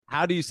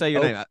How do you say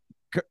your Oh, name? No,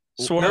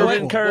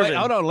 Swerving wait, Curvin.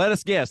 hold on. Let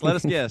us guess. Let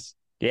us guess.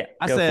 Yeah,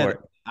 I go said, for it.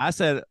 I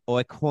said,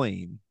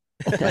 Queen.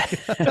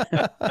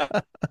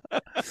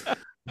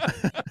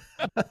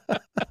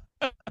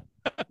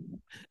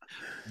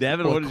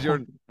 Devin,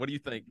 what do you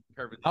think?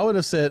 Kirby? I would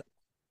have said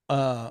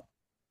Alcoin.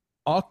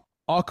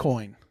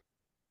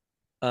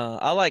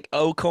 I like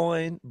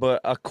O'Coin,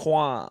 but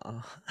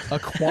Aquan.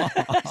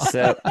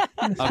 So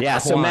yeah,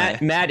 so Quine.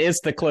 Matt is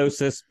the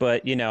closest,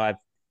 but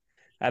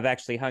I've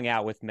actually hung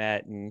out with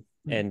Matt and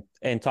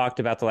talked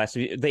about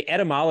the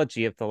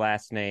etymology of the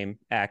last name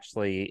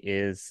actually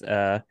is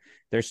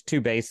there's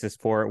two bases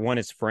for it. One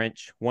is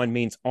French, one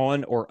means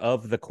on or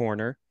of the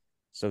corner.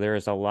 So there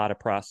is a lot of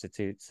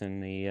prostitutes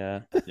in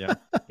the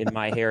in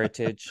my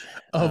heritage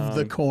of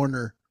the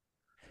corner.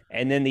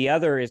 And then the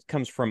other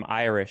comes from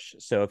Irish.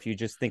 So if you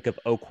just think of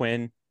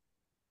O'Quinn,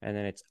 and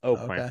then it's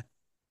O'Quinn. Okay.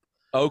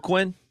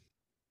 O'Quinn?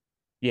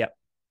 Yep.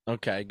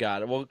 Okay,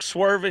 got it. Well,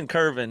 Swerving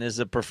Curvin is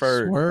the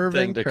preferred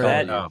Swerving thing to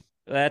Curvin. call you.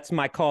 That's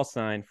my call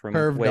sign from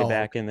Curve way dog.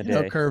 back in the You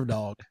know, day. curve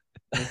dog.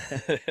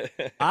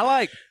 I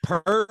like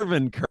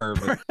Pervin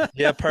Curvin.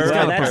 Yeah, He's Pervin.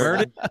 kind of that's-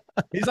 perverted.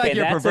 He's like Okay,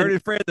 your that's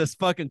perverted friend that's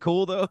fucking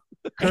cool, though.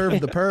 Curve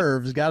the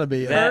perv's got to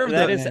be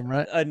that is name,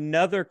 right?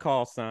 another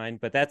call sign,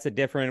 but that's a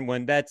different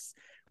one. That's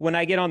when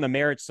I get on the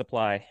Marriage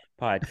Supply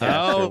podcast.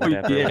 Oh, or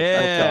whatever.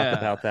 yeah. We'll talk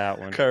about that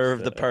one.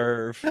 Curve the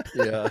perv.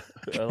 Yeah,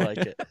 I like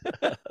it.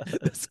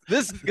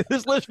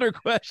 This listener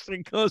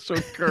question comes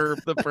from Curve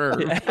the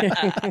Perv.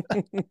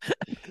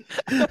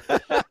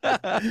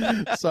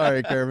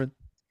 Sorry, Curvin.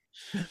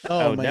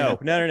 Oh, man.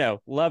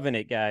 no. Loving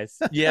it, guys.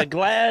 Yeah,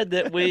 glad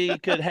that we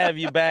could have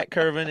you back,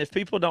 Curvin. If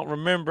people don't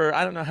remember,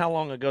 I don't know how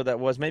long ago that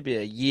was, maybe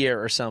a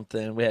year or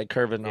something. We had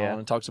Curvin on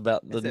and talks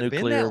about the Has it been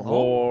nuclear that long?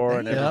 war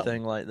and Damn.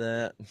 everything like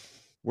that.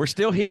 We're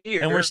still here.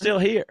 And we're still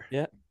here.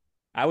 Yeah.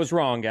 I was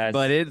wrong, guys.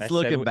 But it's I said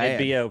looking bad. It'd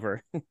be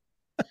over.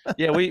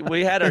 Yeah,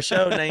 we had our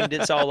show named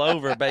 "It's All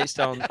Over" based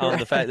on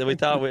the fact that we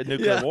thought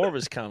nuclear war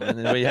was coming,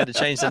 and we had to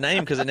change the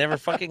name because it never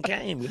fucking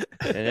came.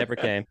 It never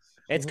came.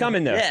 It's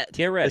coming though. Yeah,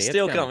 Get ready. It's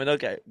still coming.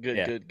 Okay, good,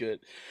 Yeah. good.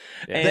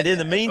 Yeah. And in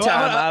the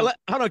meantime,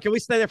 hold on. Can we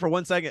stay there for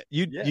 1 second?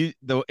 You,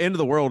 the end of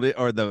the world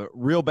or the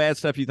real bad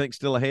stuff you think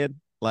still ahead?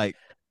 Like,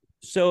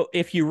 So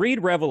if you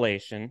read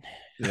Revelation,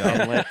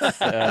 and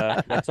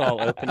let's all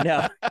open.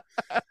 No,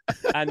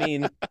 I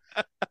mean,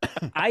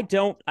 I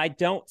don't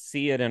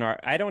see it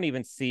I don't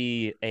even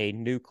see a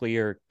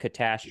nuclear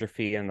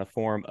catastrophe in the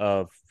form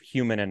of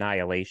human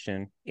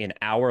annihilation in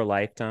our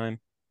lifetime.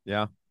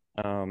 Yeah.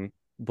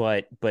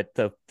 But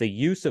the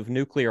use of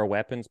nuclear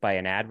weapons by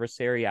an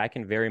adversary, I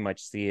can very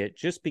much see it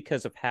just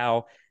because of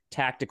how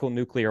tactical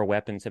nuclear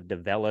weapons have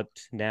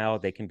developed now.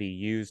 They can be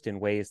used in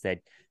ways that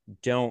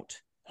don't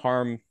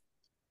harm,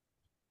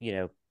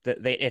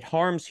 it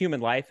harms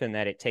human life in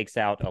that it takes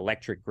out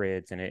electric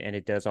grids and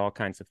it does all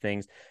kinds of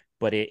things,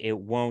 but it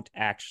won't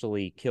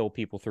actually kill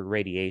people through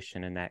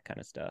radiation and that kind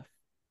of stuff.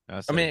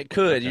 I mean, it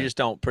could. Okay. You just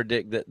don't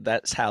predict that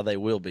that's how they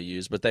will be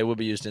used, but they will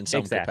be used in some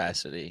Exactly.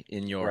 capacity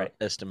in your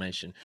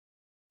estimation.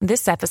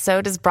 This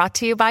episode is brought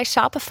to you by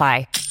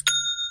Shopify.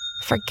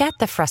 Forget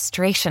the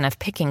frustration of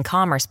picking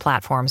commerce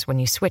platforms when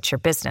you switch your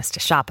business to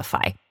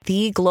Shopify,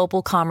 the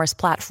global commerce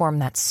platform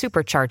that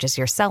supercharges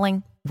your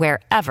selling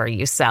wherever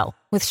you sell.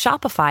 With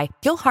Shopify,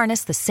 you'll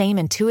harness the same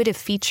intuitive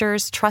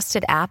features,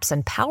 trusted apps,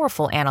 and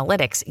powerful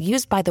analytics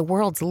used by the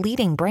world's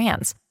leading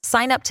brands.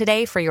 Sign up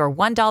today for your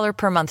 $1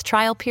 per month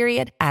trial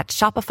period at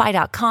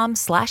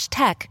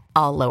shopify.com/tech,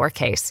 all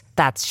lowercase.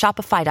 That's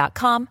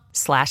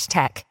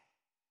shopify.com/tech.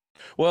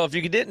 Well, if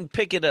you didn't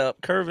pick it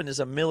up, Curvin is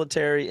a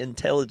military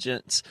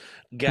intelligence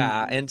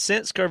guy. And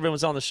since Curvin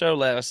was on the show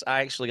last,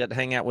 I actually got to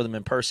hang out with him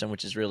in person,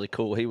 which is really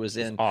cool. He was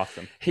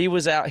awesome. He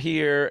was out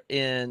here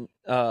in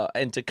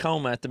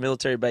Tacoma at the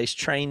military base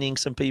training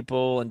some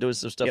people and doing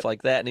some stuff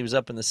like that. And he was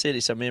up in the city.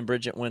 So me and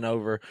Bridget went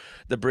over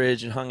the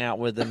bridge and hung out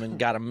with him and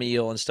got a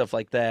meal and stuff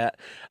like that.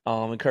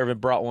 And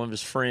Curvin brought one of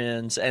his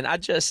friends. And I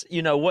just,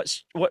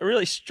 what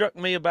really struck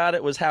me about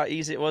it was how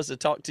easy it was to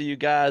talk to you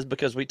guys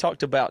because we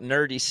talked about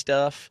nerdy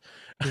stuff.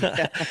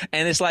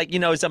 And it's like,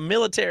 it's a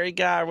military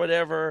guy or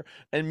whatever,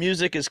 and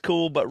music is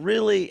cool, but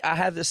really I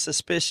have this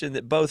suspicion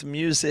that both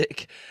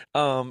music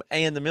and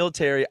the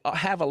military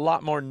have a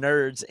lot more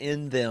nerds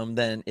in them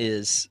than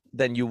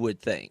you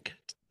would think.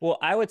 Well,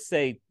 I would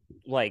say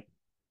like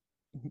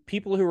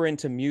people who are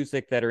into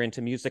music that are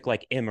into music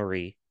like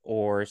Emery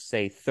or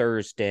say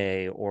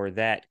Thursday or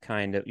that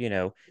kind of,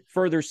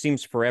 Further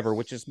Seems Forever,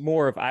 which is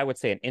more of, I would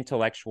say, an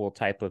intellectual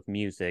type of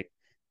music.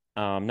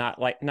 Not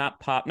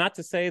pop, not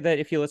to say that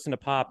if you listen to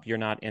pop you're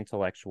not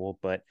intellectual,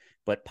 but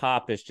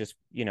pop is just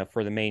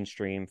for the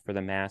mainstream, for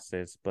the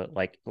masses. But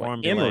like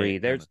Emery,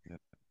 there's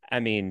I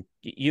mean,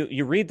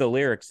 you read the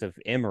lyrics of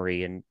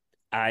Emery, and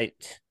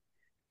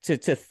to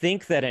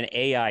think that an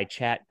AI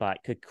chatbot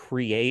could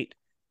create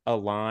a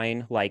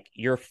line like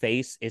 "your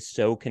face is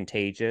so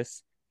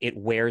contagious it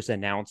wears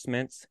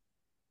announcements,"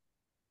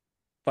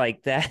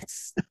 like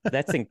that's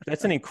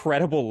an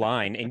incredible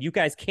line, and you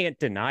guys can't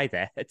deny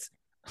that.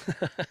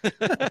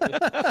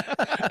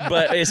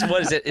 But it's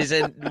what is it? Is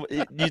it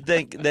you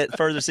think that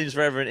Further Seems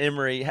Forever and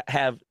Emery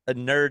have a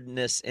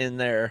nerdness in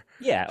their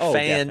Yeah. Oh,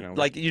 fan, definitely.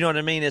 like, you know what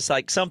I mean? It's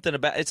like something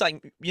about, it's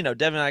like, you know,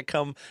 Devin and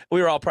I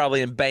we were all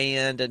probably in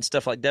band and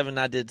stuff. Like Devin and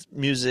I did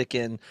music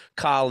in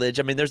college.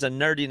 I mean, there's a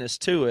nerdiness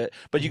to it,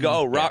 but you go,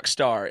 oh, rock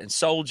star and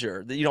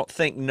soldier, that you don't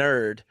think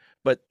nerd,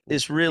 but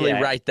it's really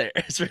right there.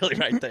 It's really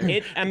right there.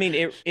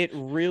 It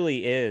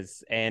really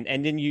is. And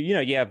then you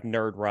have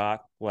nerd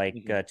rock like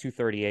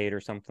 238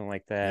 or something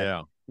like that.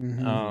 Yeah.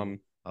 Mhm.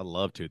 I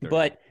love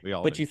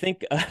 238. But you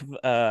think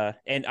of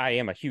and I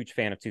am a huge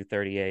fan of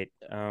 238.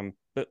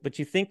 But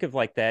you think of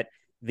like that,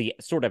 the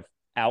sort of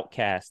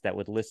outcast that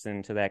would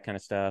listen to that kind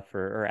of stuff,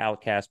 or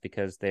outcast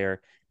because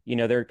they're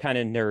kind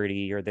of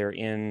nerdy, or they're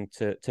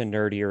into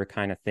nerdier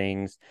kind of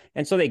things,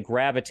 and so they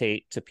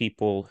gravitate to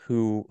people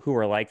who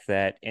are like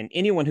that. And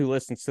anyone who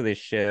listens to this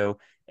show,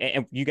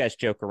 and you guys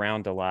joke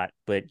around a lot,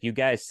 but you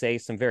guys say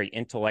some very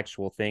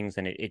intellectual things,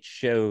 and it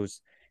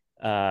shows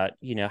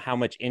how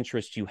much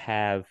interest you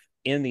have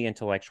in the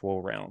intellectual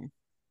realm.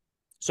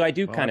 So I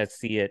do kind of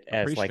see it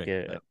as like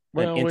an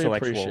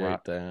intellectual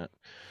rock. That.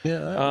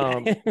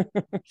 Yeah.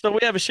 So we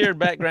have a shared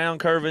background.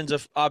 Kervin's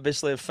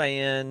obviously a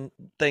fan,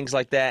 things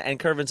like that, and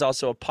Kervin's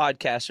also a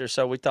podcaster.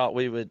 So we thought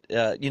we would,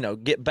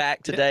 get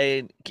back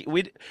today.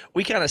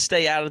 We kind of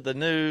stay out of the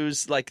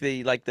news, like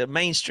the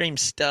mainstream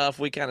stuff.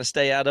 We kind of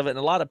stay out of it, and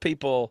a lot of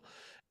people,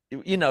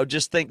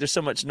 just think there's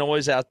so much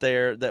noise out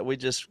there that we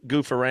just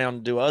goof around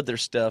and do other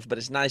stuff. But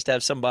it's nice to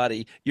have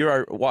somebody.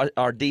 You're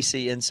our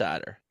DC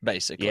insider,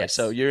 basically. Yes,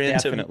 so you're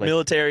into definitely.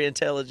 military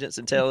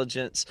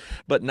intelligence,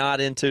 but not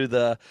into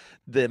the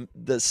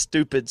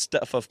stupid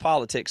stuff of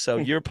politics. So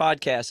your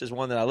podcast is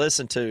one that I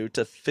listen to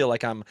feel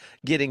like I'm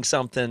getting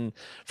something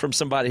from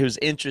somebody who's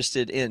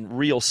interested in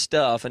real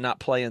stuff and not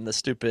playing the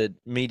stupid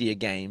media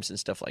games and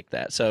stuff like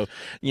that. So,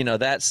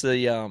 that's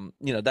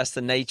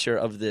the nature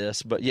of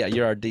this. But yeah,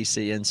 you're our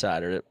DC insider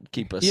to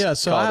keep us. Yeah.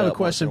 So I have a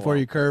question for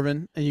you,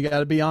 Kervin, and you got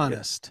to be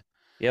honest.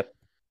 Yep.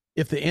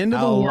 If the end of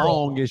How the world,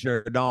 long is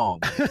your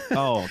dong?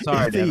 Oh,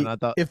 sorry, Devin. I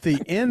thought if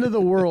the end of the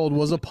world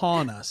was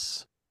upon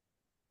us,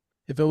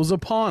 if it was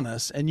upon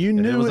us, and you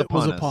knew it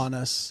was upon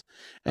us,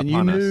 and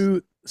you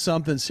knew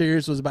something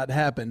serious was about to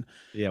happen,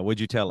 yeah,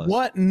 would you tell us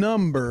what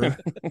number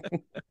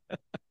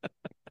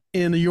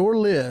in your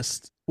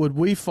list would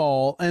we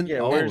fall? And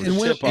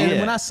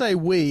when I say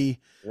we,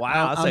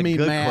 wow, that's I mean a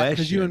good Matt, question.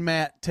 because you and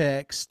Matt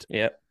text.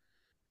 Yep.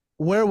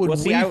 Where would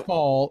we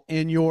fall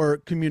in your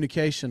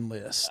communication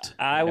list?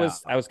 I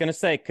was going to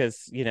say,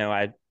 because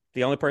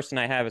the only person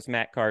I have is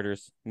Matt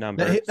Carter's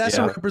number. That's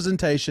a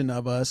representation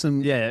of us,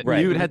 and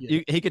right.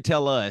 He could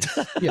tell us.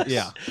 Yes.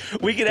 Yeah,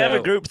 we could have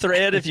a group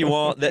thread if you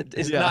want that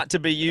is not to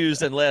be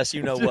used unless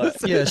you know what.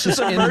 Yeah, it's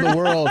just end of the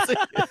world.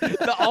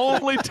 The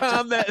only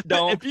time that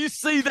if you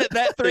see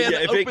that thread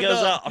if it goes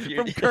off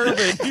from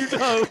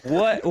Kervin,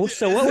 what.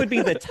 So what would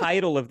be the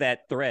title of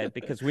that thread?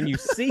 Because when you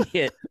see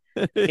it,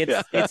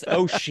 it's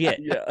oh shit.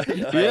 Yeah,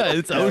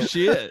 it's oh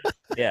shit.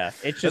 Yeah,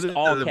 it's just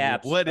all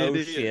caps. What oh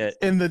it shit.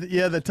 And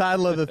the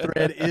title of the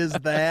thread is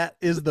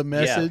the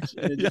message,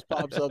 and it just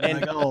pops up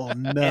and like, oh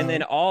no. And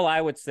then all I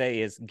would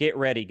say is, get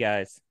ready,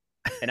 guys.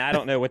 And I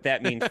don't know what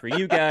that means for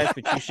you guys,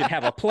 but you should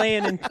have a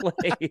plan in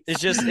place. It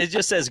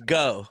just says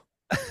go.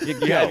 You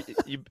go.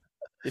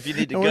 If you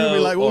need to and go, be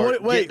like, well, or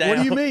wait, get what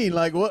do you down. mean?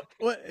 Like what?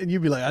 And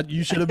you'd be like,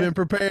 you should have been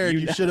prepared.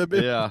 You should have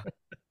been. Yeah.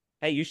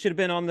 Hey, you should have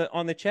been on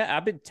the chat.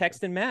 I've been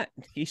texting Matt.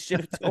 He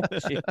should have told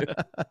you.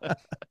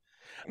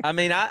 I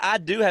mean, I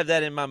do have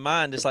that in my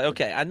mind. It's like,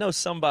 okay, I know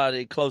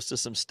somebody close to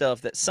some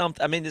stuff that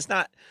it's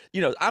not,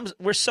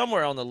 we're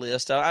somewhere on the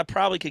list. I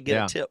probably could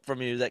get a tip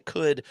from you that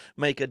could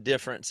make a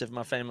difference if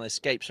my family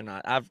escapes or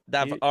not. I've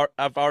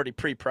already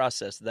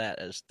pre-processed that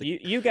as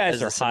you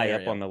guys are high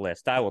up on the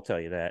list. I will tell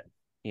you that.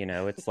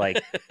 It's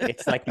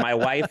like my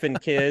wife and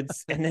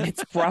kids, and then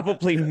it's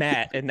probably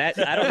Matt, and that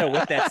I don't know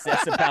what that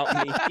says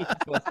about me.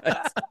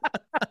 But...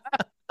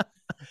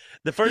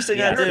 The first thing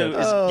I do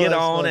is get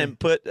on funny. and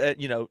put,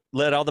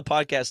 let all the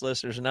podcast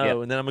listeners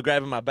know, and then I'm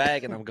grabbing my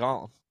bag and I'm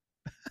gone.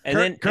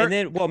 And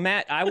then, well,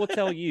 Matt, I will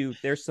tell you,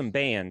 there's some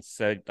bands.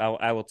 So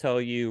I will tell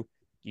you,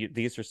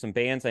 these are some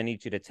bands I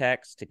need you to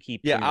text to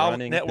keep them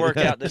running. I'll network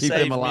out to Keep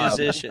save them alive.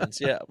 musicians.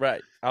 Yeah,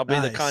 right. I'll be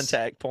the Nice.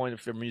 contact point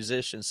for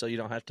musicians, so you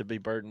don't have to be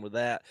burdened with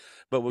that.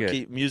 But we'll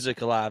keep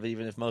music alive,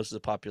 even if most of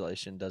the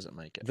population doesn't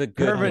make it. The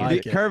good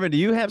Kervin, do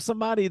you have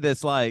somebody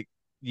that's like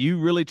you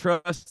really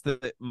trust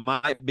that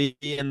might be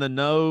in the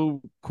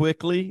know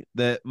quickly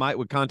that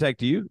would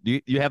contact you? Do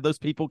you have those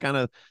people kind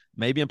of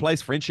maybe in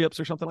place, friendships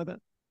or something like that?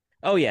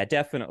 Oh yeah,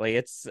 definitely.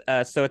 It's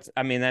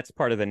that's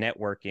part of the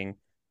networking.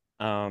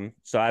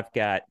 So I've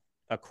got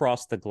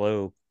across the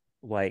globe,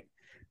 like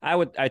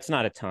it's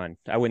not a ton.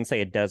 I wouldn't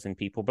say a dozen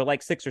people, but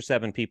like 6 or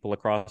 7 people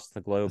across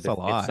the globe. That's a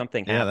lot. If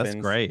something happens,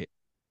 that's great.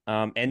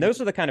 And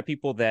those are the kind of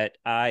people that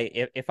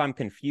if I'm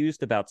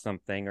confused about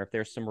something, or if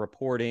there's some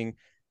reporting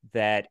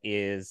that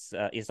is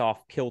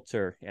off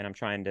kilter and I'm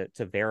trying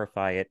to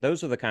verify it,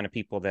 those are the kind of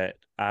people that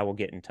I will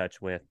get in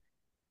touch with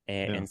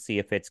and see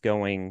if it's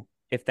going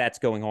if that's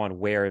going on,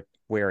 where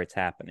it's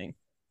happening.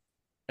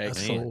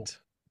 Excellent. Cool.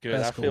 Good.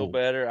 That's I feel cool.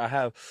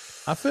 better.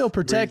 I feel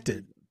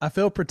protected. I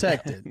feel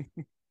protected.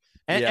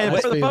 And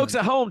for the folks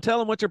at home, tell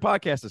them what your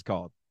podcast is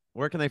called.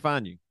 Where can they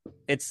find you?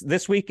 It's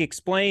This Week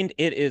Explained.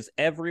 It is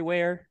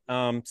everywhere.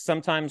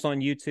 Sometimes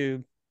on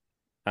YouTube.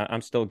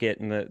 I'm still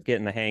getting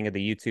the hang of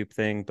the YouTube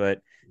thing,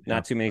 but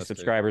not too many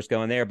subscribers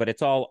going there. But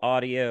it's all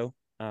audio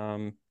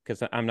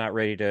because I'm not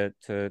ready to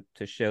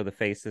show the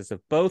faces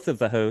of both of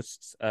the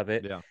hosts of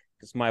it. Yeah.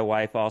 Because my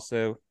wife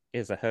also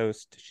is a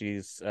host.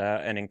 She's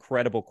an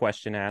incredible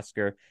question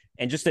asker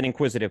and just an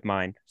inquisitive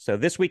mind. So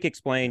This Week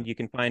Explained, you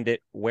can find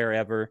it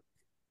wherever.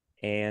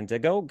 And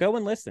go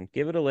and listen.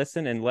 Give it a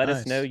listen and let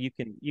us know. You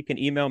can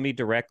email me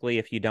directly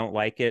if you don't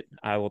like it.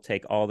 I will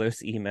take all those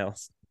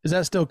emails. Is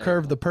that still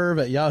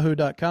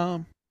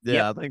curvetheperv@yahoo.com?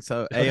 Yeah, I think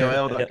so.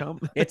 AOL.com.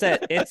 It's well,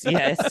 I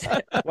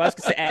was gonna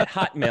say at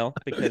Hotmail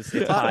because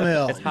it's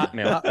Hotmail. It's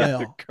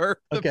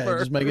Hotmail.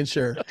 Just making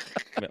sure.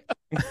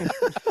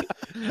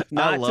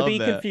 Not to be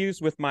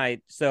confused with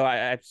I'm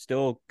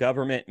still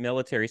government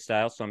military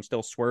style, so I'm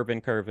still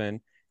swerving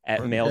curving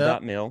at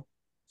mail.mil.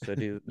 So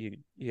you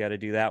got to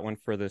do that one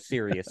for the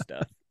serious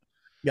stuff.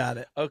 Got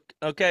it.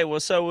 Okay,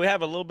 well, so we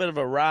have a little bit of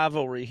a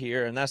rivalry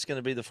here, and that's going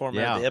to be the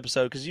format of the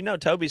episode because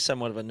Toby's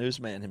somewhat of a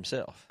newsman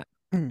himself.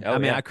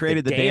 I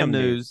created the damn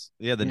news.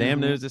 Yeah, the damn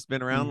news that's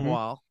been around a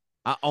while.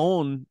 I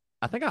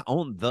think I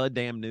own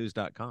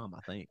thedamnnews.com, I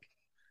think.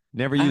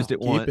 Never used it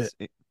once.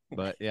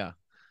 But yeah,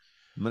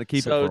 I'm going to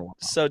keep it for a while.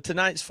 So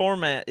tonight's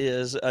format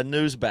is a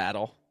news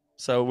battle.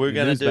 So we're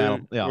going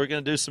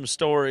to do some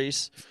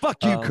stories.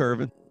 Fuck you,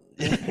 Curvin.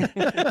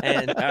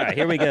 And all right,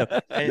 here we go.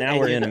 Now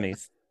we're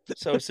enemies.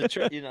 So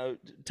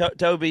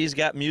Toby's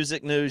got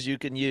music news you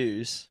can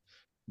use.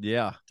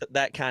 Yeah.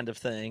 That kind of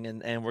thing.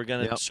 And we're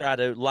going to try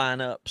to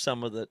line up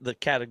some of the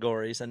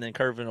categories, and then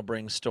Curvin will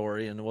bring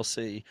story, and we'll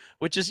see,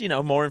 which is,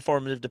 more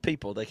informative to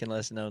people. They can let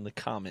us know in the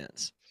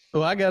comments.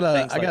 Well, I got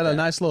a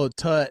nice little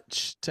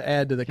touch to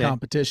add to the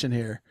competition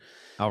here.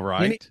 All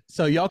right.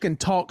 So y'all can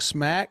talk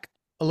smack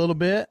a little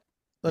bit.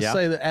 Let's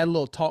say that add a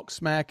little talk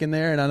smack in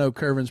there, and I know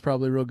Curvin's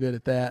probably real good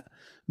at that.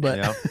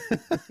 But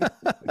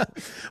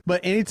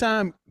but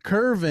anytime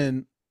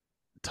Curvin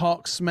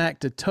talks smack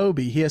to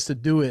Toby, he has to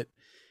do it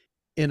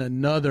in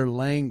another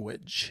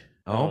language.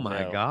 Oh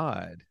my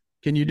God.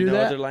 Can you do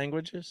that? Other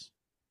languanges?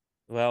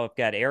 Well, I've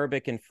got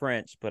Arabic and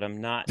French, but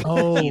I'm not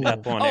keyed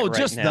up on it right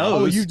just now.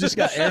 those. Oh, you just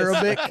got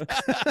Arabic?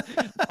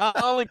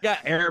 I only got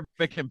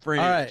Arabic and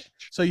French. All right.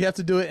 So you have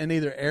to do it in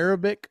either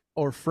Arabic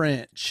or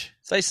French.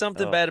 Say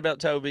something bad about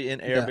Toby in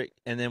Arabic,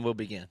 and then we'll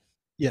begin.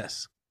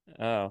 Yes.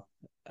 Oh.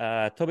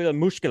 Toby the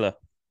Mushkila.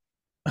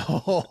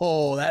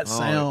 Oh, that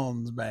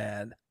sounds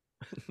bad.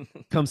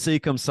 Come see,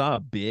 come saw,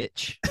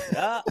 bitch.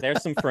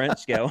 There's some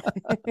French go.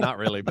 Not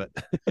really, but.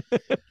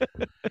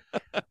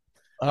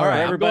 All right,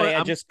 everybody.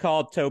 I just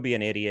called Toby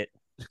an idiot.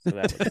 So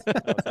that was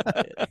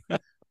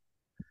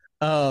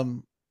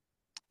it.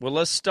 Well,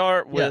 let's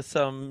start with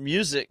some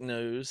music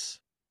news.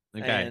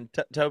 Okay. And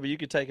Toby, you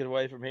could take it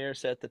away from here,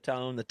 set the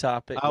tone, the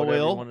topic, I whatever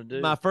will. you want to do.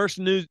 My first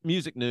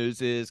music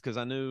news is because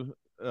I knew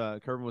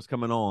Curvin was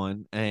coming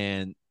on,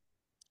 and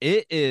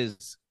it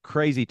is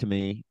crazy to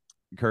me,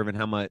 Curvin,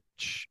 how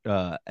much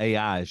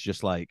AI is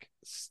just like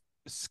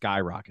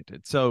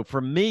skyrocketed. So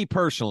for me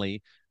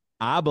personally,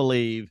 I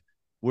believe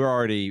we're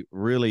already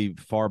really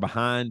far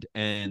behind,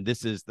 and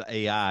this is the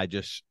AI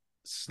just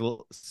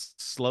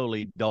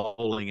slowly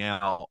doling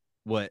out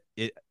what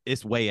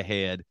it's way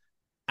ahead.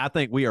 I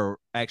think we are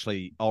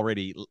actually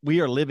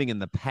we are living in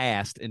the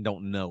past and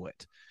don't know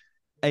it.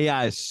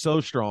 AI is so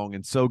strong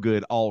and so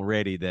good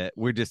already that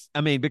we're just,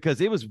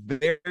 because it was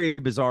very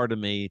bizarre to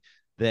me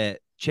that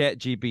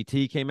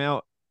ChatGPT came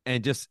out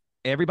and just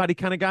everybody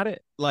kind of got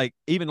it. Like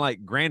even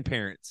like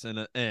grandparents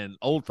and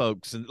old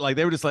folks, and like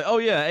they were just like, oh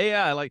yeah,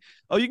 AI, like,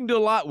 oh, you can do a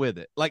lot with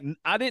it. Like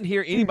I didn't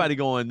hear anybody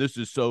going, this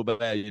is so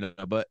bad,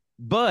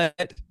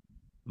 but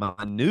my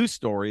news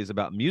story is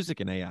about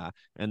music and AI,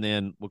 and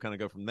then we'll kind of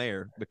go from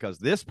there because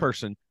this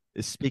person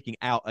is speaking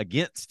out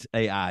against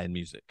AI and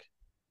music.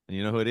 And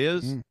you know who it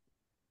is?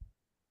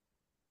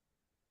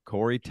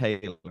 Corey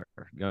Taylor.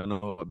 You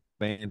know what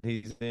band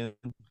he's in?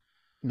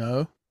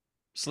 No.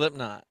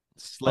 Slipknot.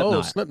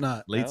 Oh,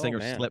 Slipknot. Lead singer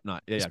of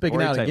Slipknot. Yeah, speaking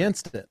Corey out Taylor.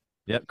 against it.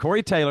 Yep.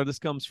 Corey Taylor. This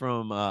comes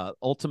from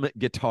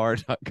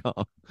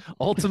ultimateguitar.com.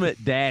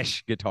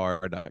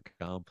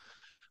 Ultimate-guitar.com.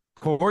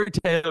 Corey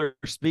Taylor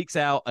speaks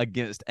out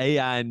against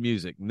AI and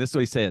music. And this is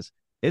what he says.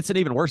 It's an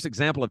even worse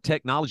example of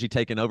technology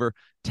taking over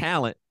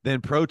talent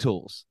than Pro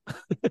Tools.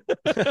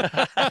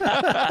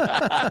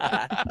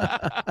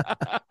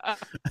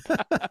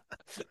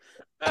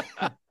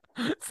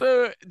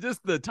 So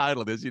just the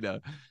title of this,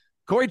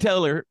 Corey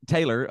Taylor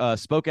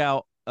spoke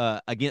out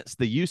against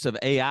the use of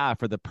AI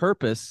for the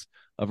purpose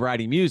of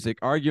writing music,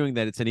 arguing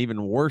that it's an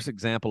even worse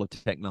example of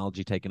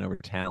technology taking over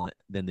talent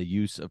than the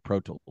use of Pro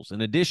Tools.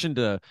 In addition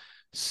to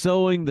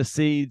sowing the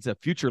seeds of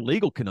future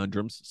legal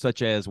conundrums,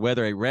 such as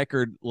whether a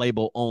record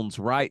label owns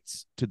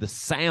rights to the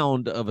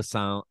sound of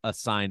a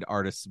signed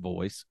artist's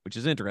voice, which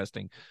is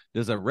interesting.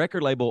 Does a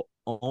record label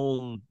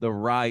own the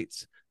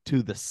rights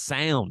to the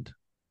sound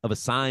of a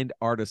signed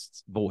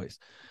artist's voice?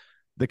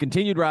 The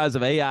continued rise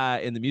of AI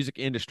in the music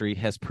industry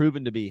has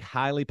proven to be a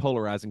highly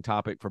polarizing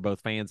topic for both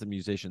fans and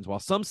musicians. While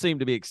some seem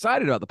to be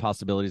excited about the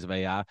possibilities of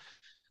AI,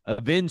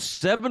 Avenged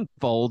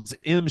Sevenfold's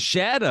M.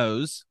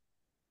 Shadows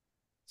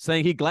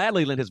saying he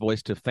gladly lent his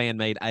voice to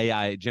fan-made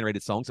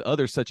AI-generated songs.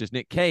 Others, such as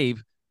Nick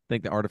Cave,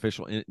 think that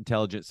artificial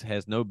intelligence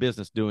has no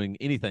business doing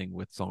anything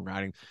with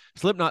songwriting.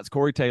 Slipknot's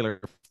Corey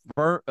Taylor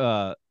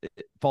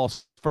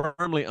falls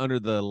firmly under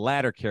the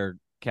latter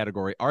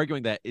category,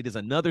 arguing that it is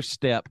another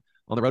step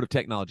on the road of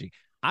technology.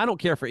 I don't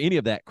care for any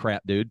of that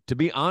crap, dude. To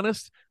be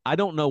honest, I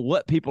don't know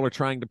what people are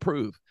trying to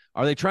prove.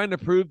 Are they trying to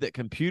prove that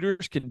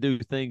computers can do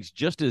things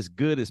just as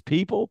good as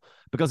people?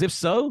 Because if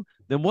so,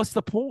 then what's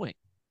the point?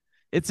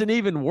 It's an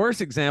even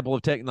worse example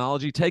of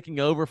technology taking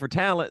over for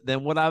talent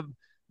than what I've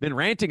been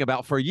ranting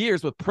about for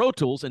years with Pro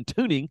Tools and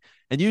tuning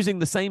and using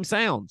the same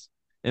sounds.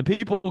 And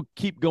people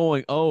keep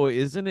going, oh,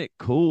 isn't it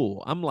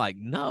cool? I'm like,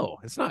 no,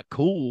 it's not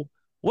cool.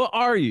 What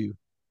are you?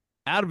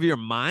 Out of your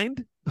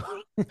mind?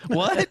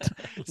 What?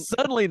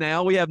 Suddenly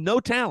now we have no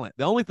talent.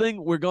 The only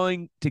thing we're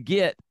going to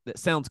get that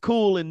sounds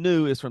cool and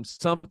new is from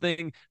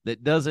something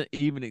that doesn't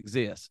even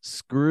exist.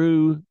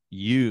 Screw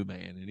you,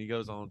 man. And he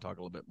goes on to talk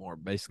a little bit more.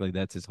 Basically,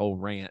 that's his whole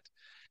rant.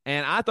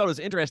 And I thought it was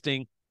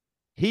interesting.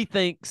 He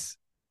thinks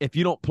if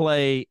you don't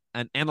play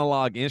an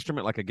analog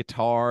instrument like a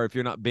guitar, if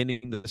you're not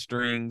bending the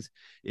strings,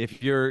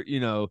 if you're,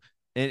 and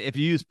if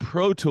you use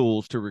Pro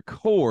Tools to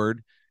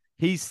record,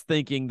 he's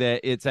thinking that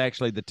it's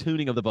actually the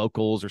tuning of the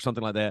vocals or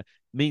something like that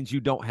means you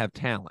don't have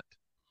talent.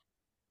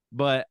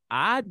 But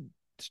I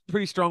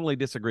pretty strongly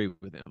disagree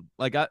with him.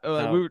 Like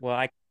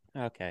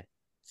okay.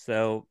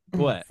 So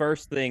what?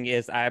 First thing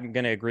is I'm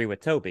going to agree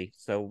with Toby.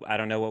 So I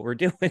don't know what we're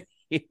doing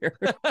here.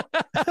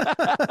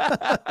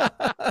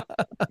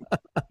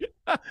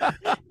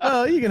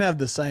 Well, you can have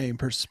the same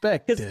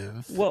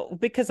perspective.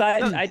 Because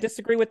I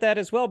disagree with that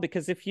as well.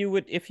 Because if you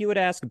would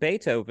ask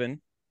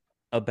Beethoven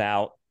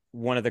about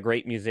one of the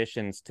great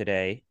musicians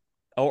today,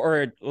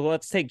 or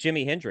let's take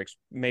Jimi Hendrix,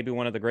 maybe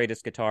one of the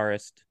greatest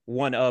guitarists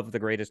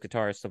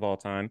of all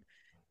time,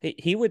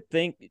 he would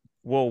think,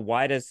 well,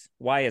 why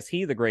is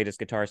he the greatest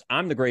guitarist?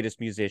 I'm the greatest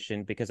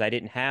musician because I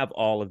didn't have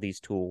all of these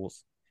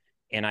tools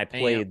and I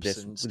played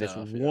this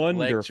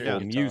wonderful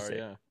music.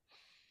 Guitar, yeah.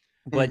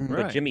 But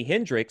Jimi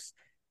Hendrix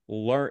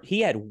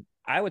learned.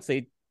 I would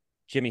say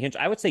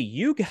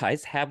you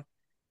guys have,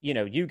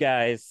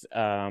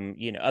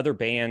 other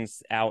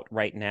bands out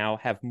right now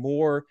have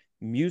more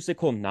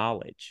musical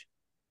knowledge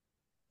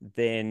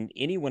than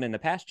anyone in the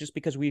past, just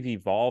because we've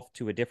evolved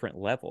to a different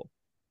level.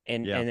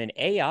 And then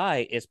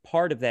AI is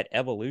part of that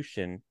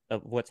evolution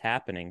of what's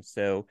happening.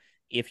 So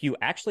if you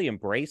actually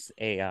embrace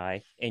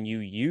AI and you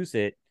use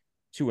it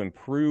to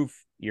improve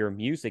your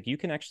music, you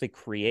can actually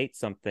create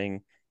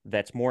something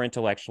that's more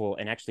intellectual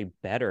and actually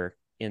better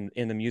in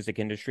the music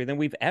industry than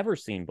we've ever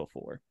seen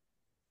before.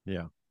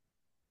 Yeah.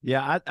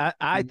 Yeah,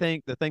 I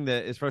think the thing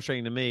that is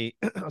frustrating to me,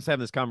 I was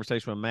having this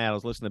conversation with Matt. I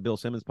was listening to Bill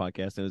Simmons'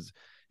 podcast, and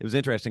it was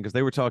interesting because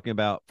they were talking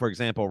about, for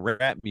example,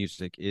 rap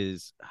music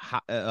is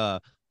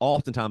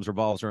oftentimes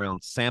revolves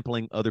around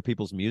sampling other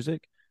people's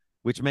music,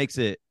 which makes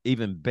it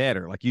even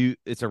better. Like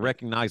it's a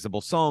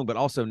recognizable song, but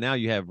also now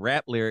you have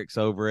rap lyrics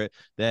over it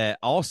that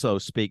also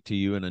speak to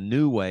you in a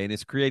new way, and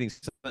it's creating.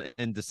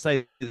 And to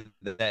say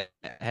that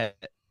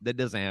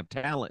doesn't have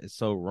talent is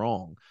so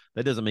wrong.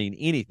 That doesn't mean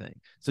anything.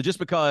 So just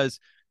because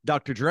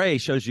Dr. Dre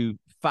shows you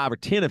 5 or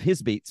 10 of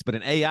his beats, but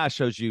an AI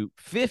shows you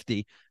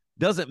 50,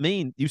 doesn't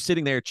mean you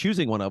sitting there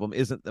choosing one of them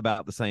isn't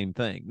about the same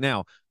thing.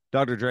 Now,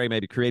 Dr. Dre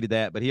maybe created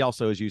that, but he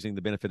also is using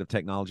the benefit of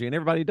technology, and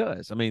everybody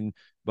does. I mean,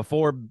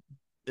 before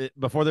there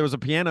was a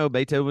piano,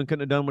 Beethoven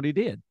couldn't have done what he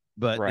did,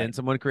 but then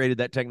someone created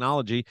that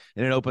technology,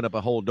 and it opened up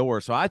a whole door.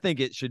 So I think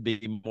it should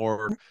be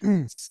more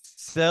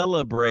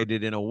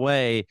celebrated in a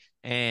way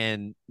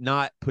and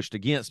not pushed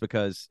against,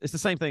 because it's the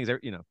same thing as,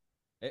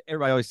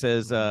 everybody always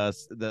says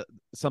that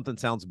something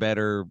sounds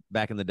better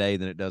back in the day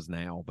than it does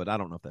now, but I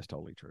don't know if that's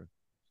totally true.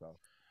 So,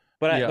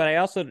 but I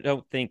also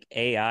don't think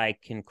AI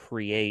can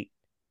create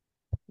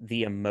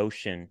the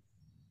emotion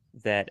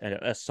that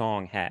a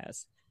song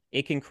has.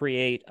 It can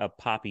create a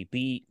poppy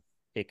beat.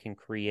 It can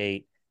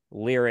create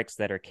lyrics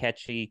that are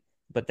catchy,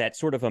 but that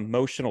sort of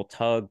emotional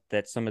tug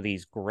that some of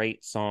these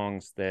great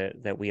songs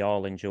that we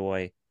all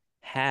enjoy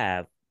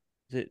have,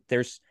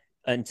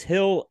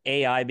 until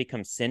AI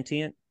becomes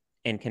sentient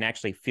and can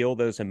actually feel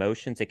those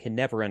emotions, it can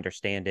never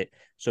understand it.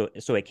 So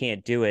it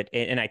can't do it.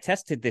 And I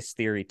tested this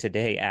theory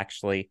today,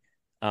 actually,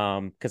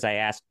 because I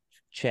asked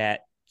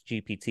Chat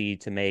GPT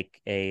to make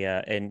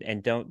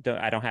and don't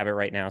I don't have it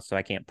right now, so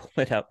I can't pull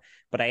it up.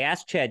 But I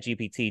asked Chat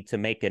GPT to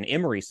make an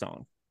Emery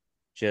song.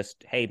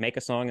 Just, hey, make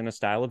a song in the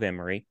style of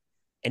Emery,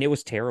 and it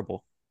was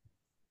terrible.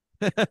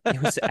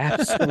 It was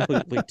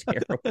absolutely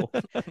terrible.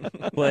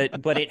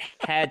 But it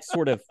had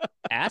sort of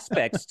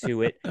aspects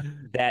to it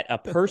that a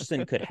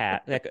person could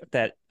have,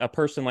 that a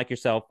person like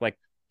yourself, like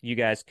you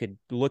guys, could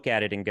look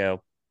at it and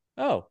go,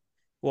 oh,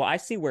 well, I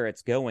see where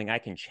it's going. I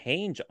can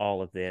change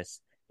all of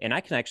this, and I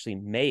can actually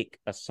make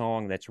a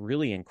song that's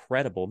really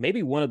incredible.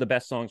 Maybe one of the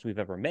best songs we've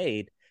ever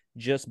made,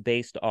 just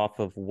based off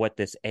of what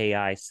this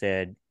AI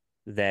said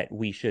that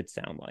we should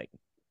sound like.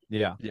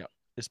 Yeah. Yeah.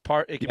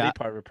 It can be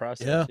part of a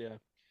process. Yeah.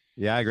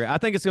 Yeah, I agree. I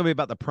think it's going to be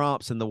about the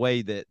prompts and the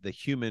way that the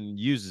human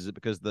uses it,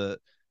 because the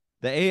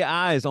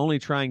AI is only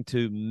trying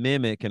to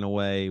mimic in a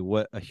way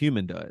what a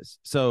human does.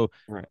 So,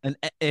 right. And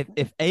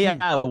if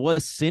AI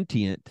was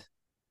sentient,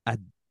 I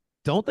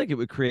don't think it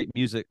would create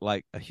music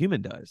like a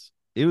human does.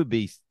 It would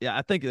be,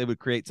 I think it would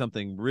create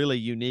something really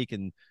unique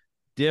and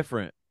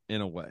different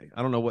in a way.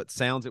 I don't know what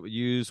sounds it would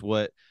use,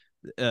 what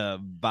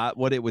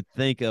it would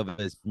think of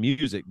as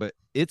music, but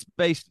it's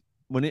based,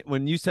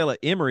 when you sell it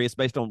Emery, it's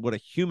based on what a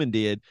human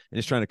did, and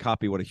it's trying to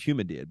copy what a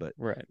human did. But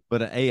right.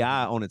 But an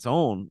AI on its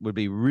own would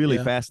be really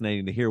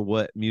fascinating to hear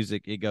what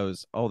music it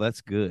goes, oh,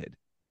 that's good.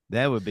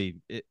 That would be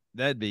it.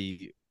 That'd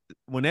be,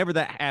 whenever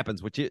that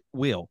happens, which it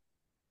will.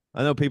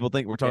 I know people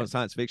think we're talking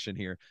science fiction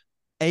here.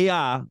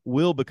 AI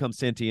will become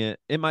sentient.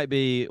 It might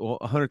be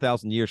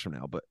 100,000 years from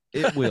now, but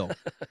it will.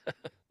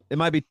 It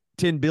might be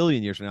 10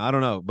 billion years from now. I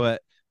don't know,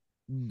 but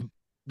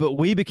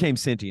we became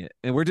sentient,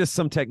 and we're just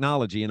some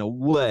technology in a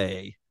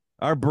way.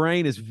 Our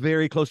brain is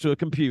very close to a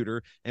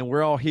computer, and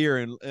we're all here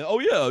and, oh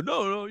yeah,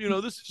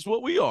 no, this is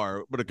what we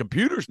are. But a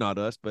computer's not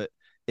us, but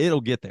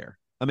it'll get there.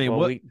 I mean,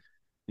 we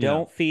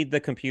don't feed the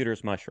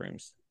computers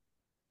mushrooms.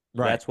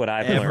 Right. That's what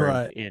I've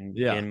learned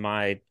in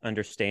my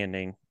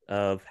understanding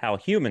of how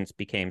humans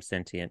became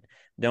sentient.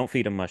 Don't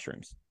feed them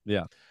mushrooms.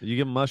 Yeah. You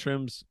give them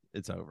mushrooms,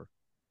 it's over.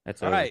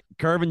 That's all over. Right.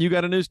 Kervin, you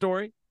got a news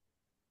story?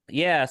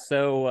 Yeah.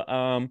 So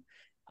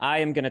I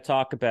am going to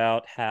talk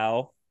about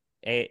how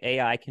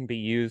AI can be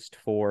used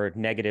for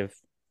negative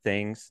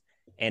things,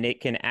 and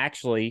it can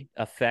actually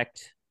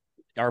affect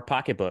our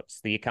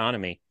pocketbooks, the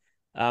economy.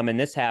 And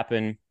this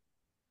happened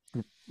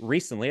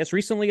as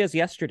recently as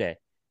yesterday.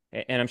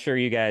 And I'm sure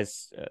you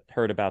guys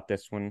heard about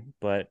this one,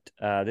 but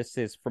this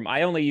is from,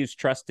 I only use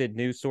trusted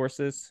news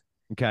sources.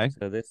 Okay.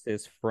 So this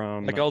is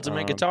from like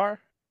Ultimate Guitar.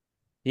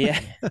 Yeah.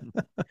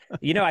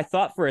 I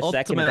thought for a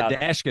second about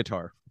Dash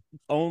Guitar.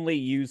 Only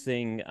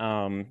using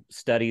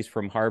studies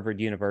from Harvard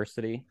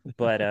University,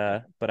 but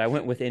I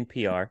went with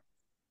NPR.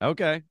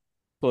 Okay.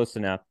 Close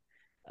enough.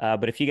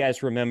 But if you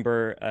guys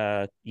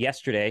remember,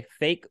 yesterday,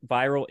 fake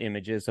viral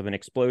images of an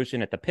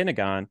explosion at the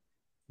Pentagon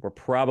were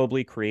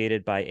probably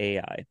created by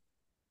AI.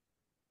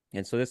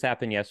 And so this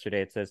happened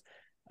yesterday. It says,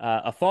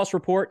 a false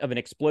report of an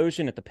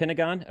explosion at the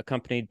Pentagon,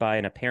 accompanied by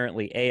an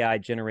apparently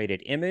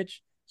AI-generated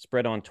image,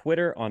 spread on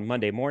Twitter on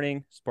Monday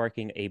morning,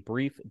 sparking a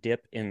brief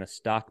dip in the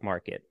stock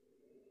market.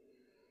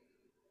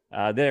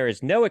 There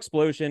is no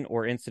explosion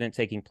or incident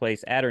taking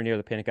place at or near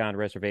the Pentagon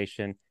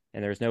reservation,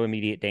 and there is no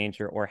immediate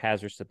danger or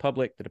hazards to the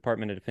public. The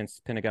Department of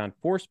Defense Pentagon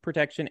Force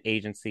Protection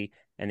Agency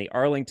and the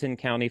Arlington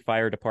County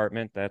Fire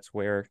Department, that's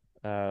where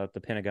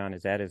the Pentagon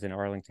is at, is in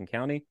Arlington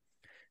County,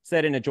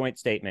 said in a joint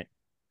statement,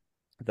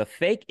 the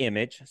fake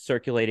image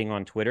circulating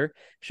on Twitter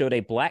showed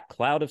a black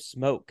cloud of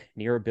smoke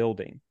near a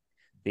building.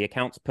 The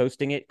accounts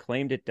posting it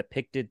claimed it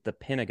depicted the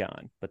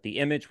Pentagon, but the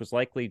image was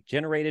likely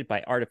generated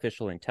by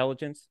artificial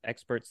intelligence,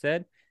 experts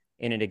said,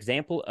 in an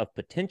example of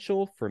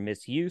potential for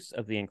misuse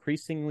of the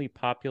increasingly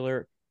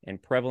popular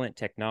and prevalent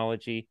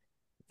technology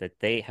that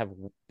they have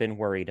been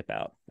worried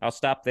about. I'll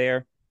stop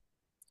there.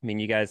 I mean,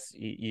 you guys,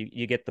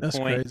 you get the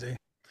point. Crazy.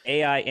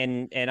 AI,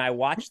 and I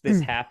watched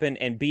this happen,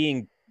 and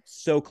being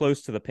so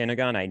close to the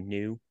Pentagon, I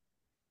knew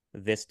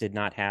this did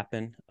not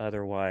happen.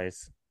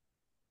 Otherwise,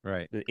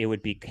 right, it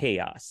would be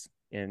chaos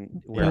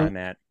in where I'm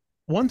at.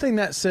 One thing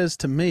that says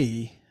to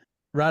me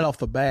right off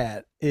the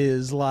bat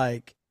is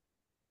like,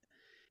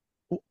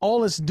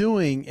 all it's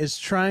doing is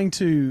trying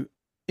to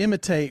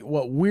imitate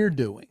what we're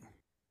doing.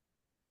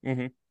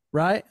 Mm-hmm.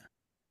 Right?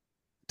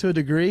 To a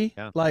degree.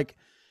 Yeah. Like,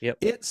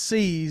 it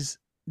sees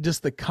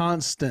just the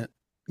constant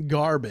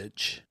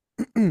garbage.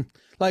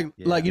 like,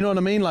 you know what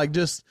I mean? Like,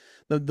 just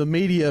the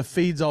media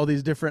feeds all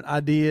these different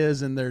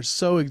ideas, and they're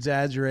so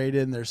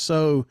exaggerated, and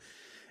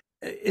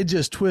it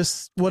just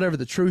twists whatever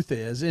the truth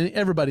is. And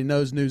everybody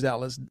knows news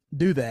outlets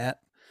do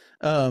that.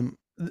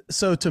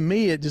 So to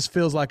me, it just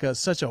feels like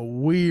such a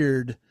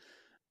weird,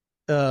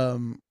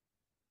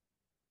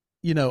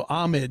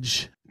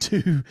 homage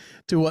to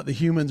what the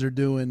humans are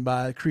doing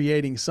by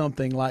creating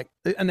something like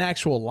an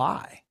actual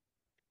lie.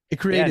 It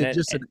created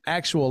an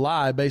actual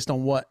lie based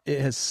on what it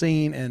has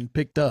seen and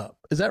picked up.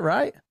 Is that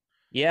right?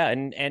 Yeah,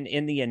 and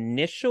in the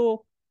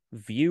initial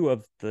view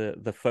of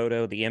the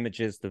photo, the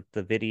images,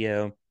 the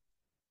video,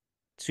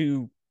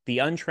 to the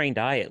untrained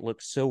eye, it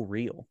looks so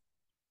real.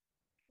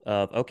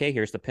 Okay,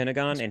 here's the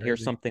Pentagon, and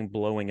here's something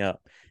blowing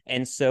up.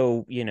 And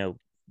so,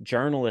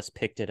 journalists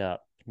picked it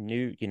up.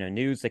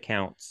 News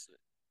accounts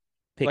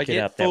picked it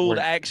up. Fooled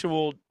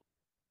actual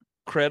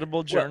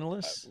credible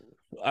journalists.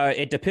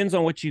 It depends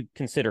on what you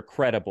consider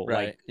credible.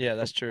 Right. Like, yeah,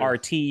 that's true.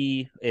 RT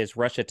is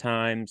Russia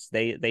Times.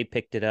 They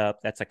picked it up.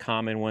 That's a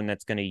common one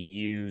that's going to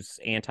use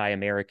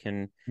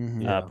anti-American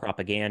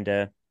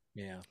propaganda.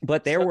 Yeah.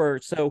 But there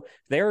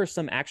are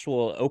some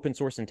actual open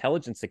source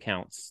intelligence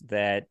accounts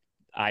that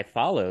I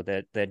follow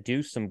that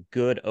do some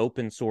good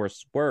open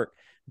source work.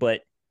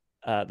 But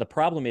the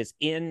problem is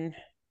in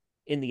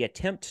the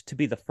attempt to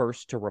be the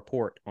first to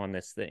report on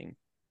this thing,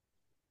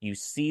 you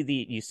see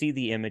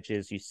the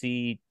images, you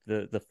see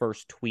the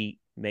first tweet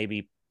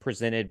maybe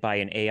presented by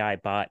an AI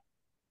bot,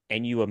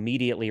 and you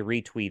immediately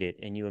retweet it,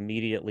 and you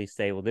immediately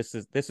say, well, this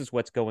is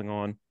what's going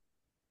on,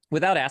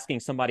 without asking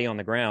somebody on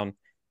the ground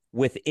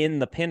within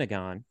the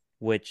Pentagon,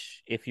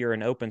 which, if you're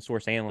an open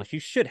source analyst, you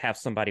should have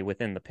somebody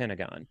within the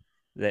Pentagon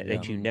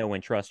that you know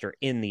and trust are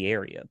in the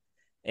area,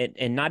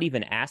 and not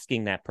even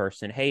asking that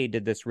person, hey,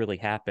 did this really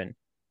happen?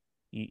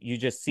 You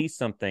just see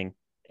something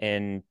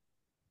and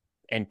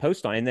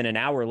post on it. And then an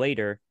hour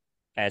later,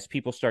 as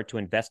people start to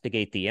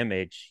investigate the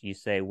image, you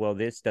say, well,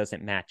 this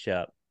doesn't match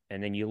up.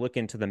 And then you look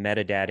into the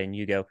metadata and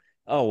you go,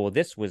 oh, well,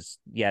 this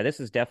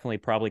is definitely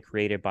probably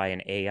created by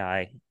an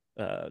AI,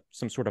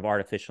 some sort of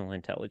artificial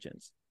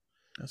intelligence.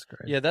 That's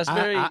great. Yeah, that's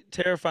very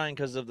terrifying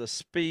because of the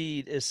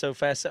speed is so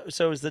fast.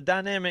 So as the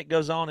dynamic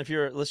goes on, if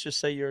let's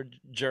just say you're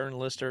a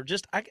journalist or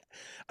just, I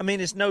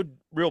mean, it's no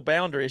real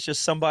boundary. It's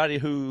just somebody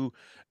who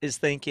is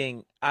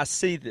thinking, I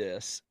see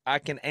this, I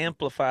can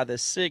amplify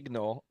this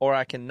signal, or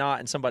I cannot,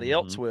 and somebody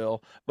else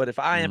will. But if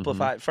I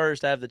amplify it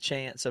first, I have the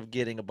chance of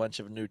getting a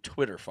bunch of new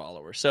Twitter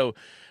followers. So,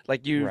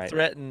 like, you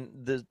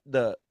threaten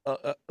the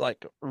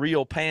like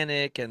real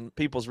panic and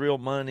people's real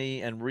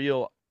money and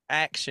real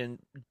action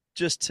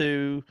just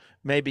to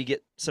maybe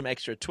get some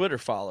extra Twitter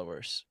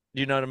followers.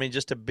 You know what I mean?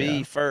 Just to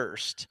be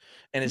first.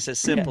 And it's as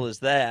simple as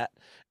that.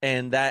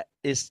 And that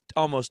is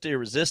almost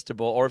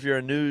irresistible. Or if you're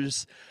a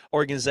news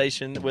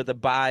organization with a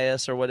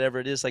bias or whatever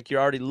it is, like,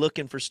 you're already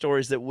looking for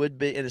stories that would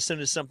be, and as soon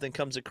as something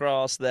comes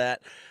across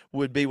that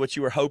would be what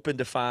you were hoping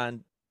to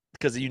find,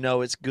 because you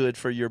know it's good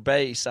for your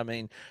base. I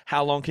mean,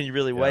 how long can you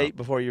really wait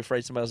before you're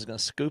afraid somebody else is going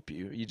to scoop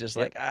you? You just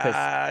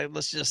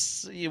let's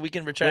just see, we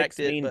can retract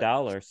it.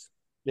 $16.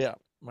 Yeah.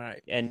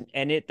 Right. And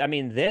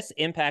this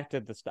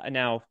impacted the stock.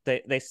 Now,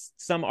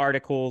 some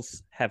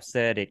articles have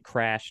said it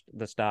crashed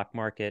the stock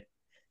market.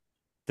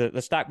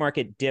 The stock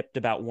market dipped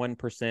about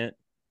 1%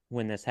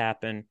 when this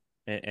happened,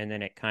 and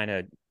then it kind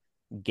of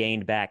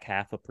gained back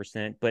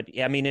 0.5%. But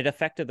I mean, it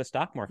affected the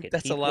stock market.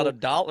 That's a lot of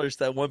dollars.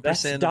 That 1%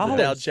 of the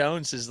Dow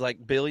Jones is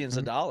like billions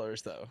of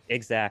dollars, though.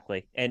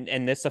 Exactly.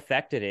 And this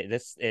affected it.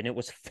 And it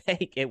was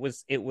fake. It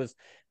was.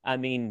 I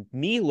mean,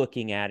 me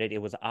looking at it,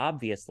 it was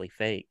obviously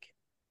fake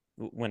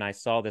when I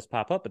saw this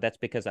pop up, but that's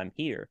because I'm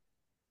here.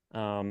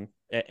 And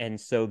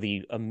so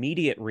the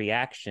immediate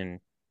reaction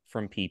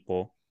from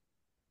people,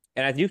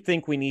 and I do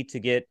think we need to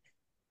get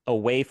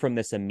away from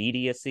this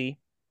immediacy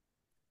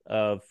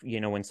of,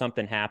 when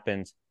something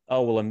happens,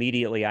 oh, well,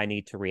 immediately I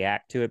need to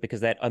react to it,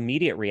 because that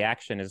immediate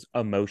reaction is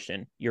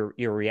emotion. You're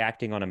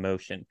reacting on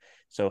emotion.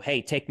 So,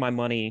 hey, take my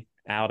money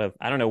out of,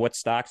 I don't know what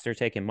stocks they're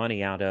taking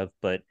money out of,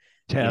 but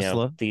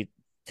Tesla. The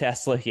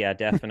Tesla, yeah,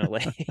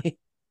 definitely.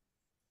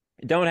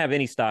 Don't have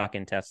any stock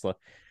in Tesla.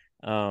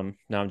 No,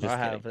 I'm just kidding.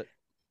 Have it.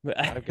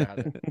 I've got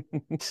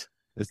it.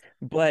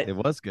 But it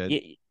was good.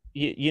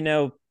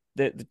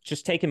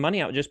 Just taking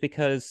money out just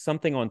because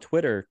something on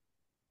Twitter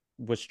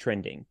was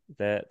trending,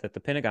 that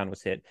the Pentagon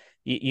was hit.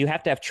 You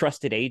have to have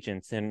trusted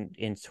agents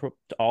in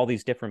all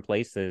these different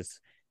places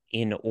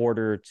in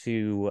order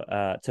to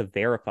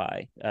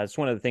verify. It's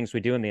one of the things we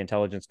do in the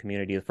intelligence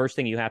community. The first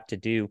thing you have to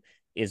do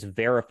is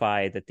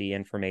verify that the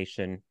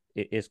information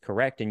is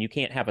correct, and you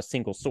can't have a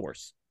single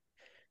source.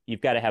 You've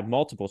got to have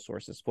multiple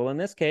sources. Well, in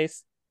this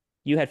case,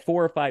 you had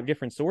 4 or 5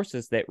 different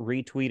sources that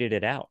retweeted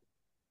it out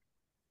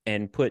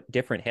and put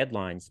different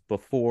headlines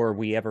before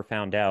we ever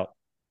found out,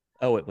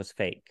 oh, it was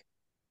fake.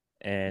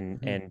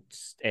 And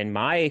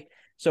my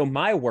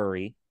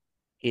worry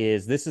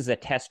is this is a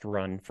test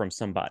run from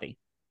somebody.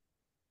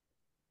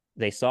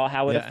 They saw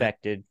how it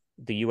affected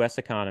the U.S.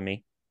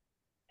 economy.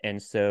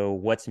 And so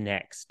what's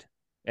next?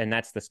 And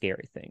that's the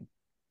scary thing.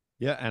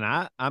 Yeah. And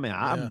I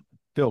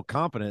feel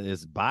confident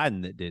it's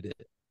Biden that did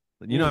it.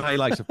 You know how he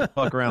likes to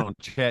fuck around on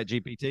Chat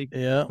GPT?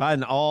 Yeah.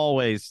 Biden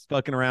always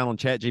fucking around on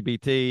Chat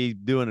GPT,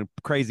 doing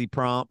crazy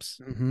prompts.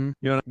 Mm-hmm.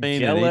 You know what I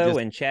mean? Jello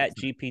and Chat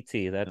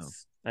GPT.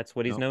 That's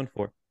what he's known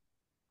for.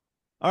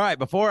 All right.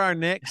 Before our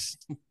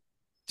next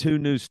 2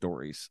 news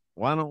stories,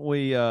 why don't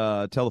we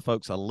tell the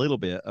folks a little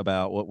bit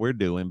about what we're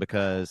doing?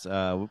 Because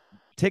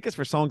tickets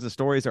for Songs and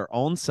Stories are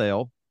on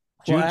sale.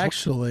 Well,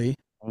 actually.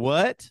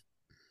 What?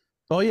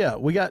 Oh, yeah.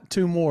 We got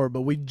 2 more,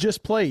 but we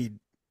just played.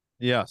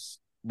 Yes.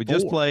 We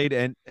just played,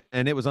 and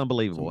it was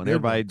unbelievable. And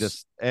everybody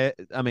just,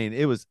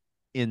 it was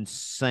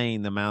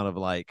insane the amount of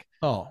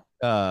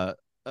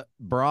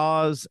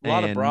bras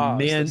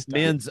and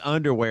men's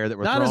underwear that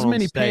were not as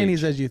many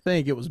panties as you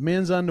think. It was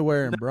men's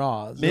underwear and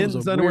bras.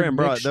 Men's underwear and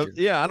bras.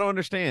 Yeah, I don't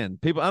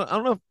understand. People, I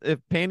don't know if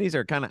panties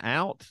are kind of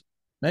out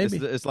Maybe.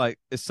 It's like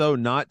it's so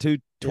not to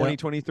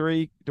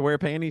 2023 to wear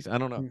panties. I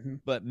don't know,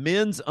 but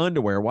men's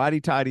underwear,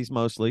 whitey tighties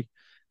mostly,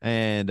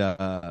 and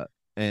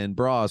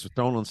bras are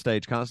thrown on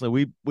stage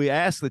constantly. We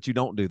ask that you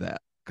don't do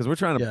that because we're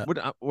trying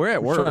to. We're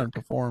at work. Trying to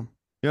perform.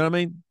 You know what I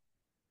mean?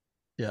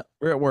 Yeah,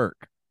 we're at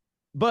work.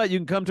 But you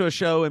can come to a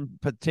show and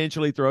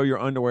potentially throw your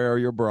underwear or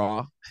your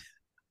bra.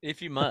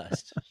 If you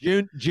must.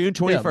 June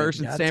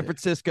 21st in San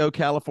Francisco,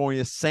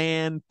 California,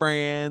 San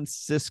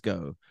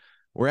Francisco.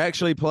 We're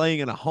actually playing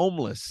in a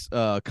homeless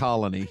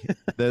colony.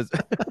 There's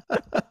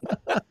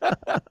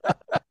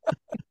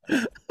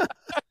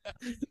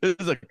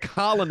a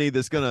colony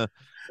that's going to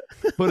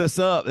put us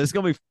up. It's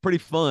going to be pretty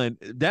fun.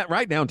 That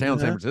right downtown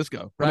San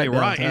Francisco. Right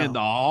in the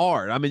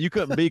heart. I mean, you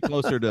couldn't be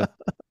closer to.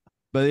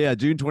 But yeah,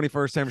 June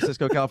 21st, San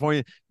Francisco,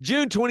 California.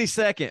 June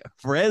 22nd,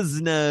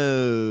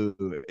 Fresno.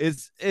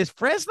 Is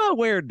Fresno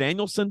where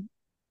Danielson?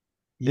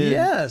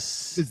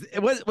 Yes.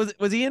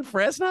 Was he in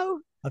Fresno?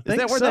 I think is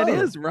that where that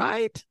is?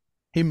 Right.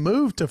 He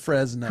moved to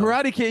Fresno.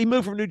 Karate Kid. He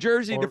moved from New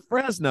Jersey to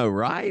Fresno,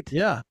 right?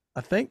 Yeah,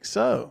 I think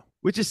so.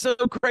 Which is so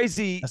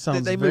crazy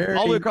that they moved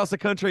all the way across the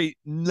country,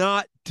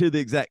 not to the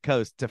exact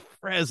coast, to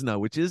Fresno,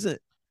 which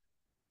isn't.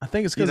 I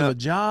think it's because of a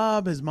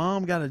job. His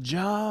mom got a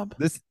job.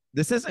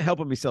 This isn't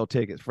helping me sell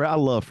tickets. I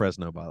love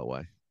Fresno, by the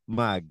way.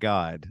 My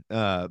God.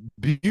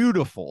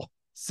 Beautiful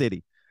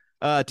city.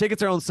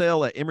 Tickets are on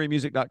sale at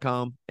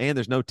emerymusic.com, and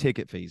there's no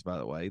ticket fees, by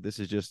the way. This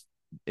is just,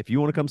 if you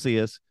want to come see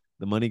us,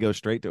 the money goes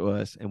straight to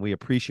us, and we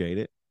appreciate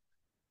it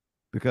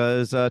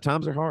because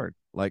times are hard,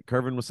 like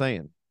Kervin was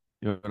saying.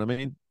 You know what I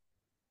mean?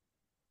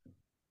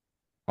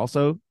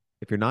 Also,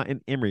 if you're not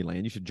in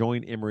Emeryland, you should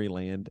join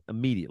Emeryland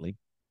immediately.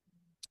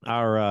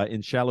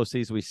 In Shallow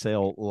Seas, we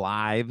sell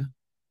live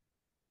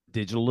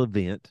digital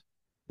event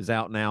is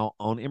out now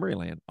on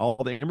Emeryland.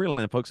 All the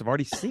Emeryland folks have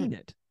already seen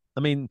it.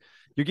 I mean,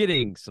 you're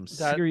getting some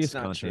serious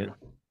content. True.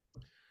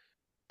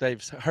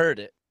 They've heard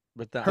it,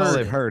 but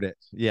they've heard it.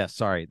 Yeah,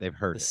 sorry, they've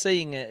heard it.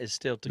 Seeing it is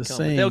still to come.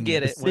 They'll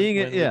get it. Seeing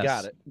it, yes, we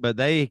got it. But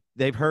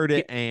they've heard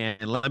it,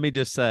 and let me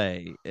just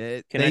say,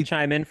 can I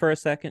chime in for a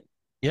second?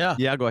 Yeah,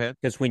 go ahead.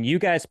 Because when you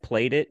guys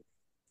played it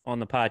on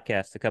the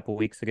podcast a couple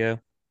weeks ago,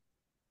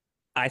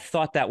 I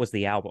thought that was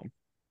the album.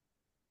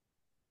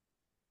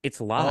 It's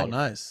live. Oh,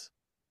 nice.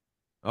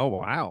 Oh,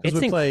 wow. It's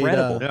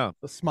incredible.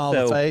 The Smile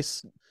of the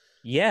Face.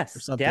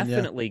 Yes,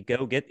 definitely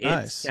go get it.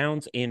 Nice.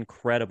 Sounds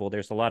incredible.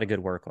 There's a lot of good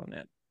work on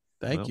that.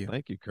 Thank you.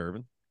 Thank you,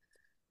 Kervin.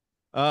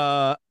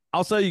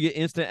 Also, you get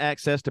instant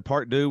access to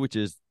Part 2, which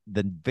is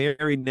the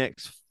very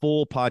next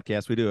full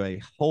podcast. We do a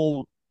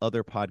whole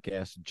other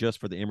podcast just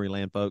for the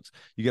Emeryland folks.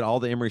 You get all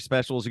the Emery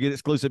specials. You get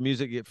exclusive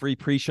music, you get free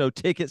pre-show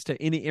tickets to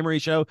any Emery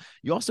show.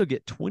 You also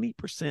get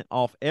 20%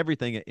 off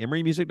everything at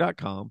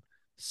emerymusic.com.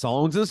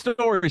 Songs and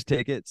Stories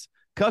tickets,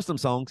 custom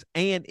songs,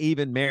 and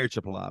even Marriage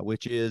Supply,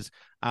 which is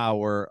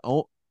our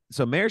own.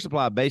 So Marriage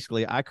Supply,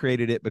 basically, I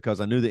created it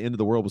because I knew the end of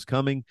the world was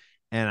coming,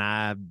 and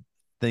I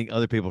think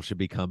other people should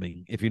be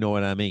coming, if you know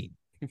what I mean.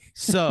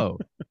 So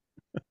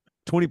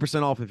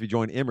 20% off if you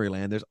join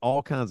Emeryland. There's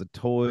all kinds of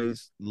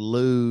toys,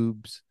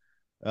 lubes.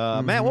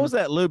 Matt, what was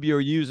that lube you were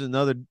using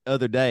the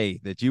other day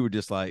that you were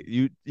just like,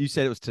 you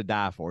said it was to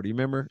die for? Do you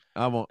remember?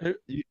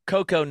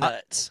 Cocoa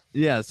nuts.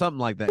 Yeah, something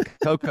like that.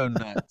 Cocoa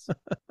nuts.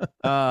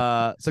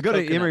 So go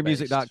to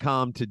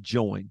emerymusic.com to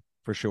join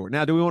for sure.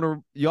 Now, do we want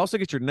to, you also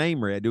get your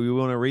name read. Do we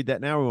want to read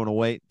that now or we want to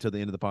wait till the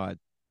end of the pod?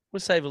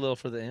 We'll save a little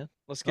for the end.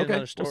 Let's get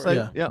another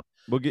story.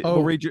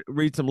 We'll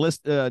read some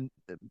list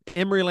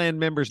Emeryland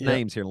members'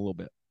 names here in a little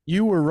bit.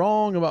 You were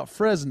wrong about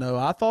Fresno.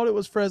 I thought it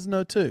was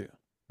Fresno too.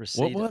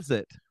 What was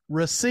it?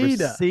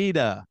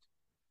 Reseda.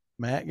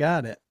 Matt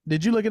got it.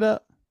 Did you look it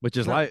up? Which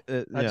is like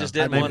I just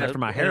didn't want after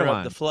my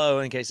hairline. The flow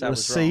in case I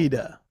was wrong.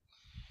 Reseda.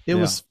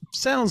 It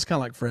sounds kind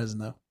of like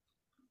Fresno.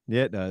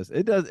 Yeah, it does.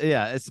 It does.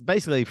 Yeah, it's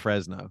basically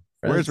Fresno.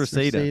 Where's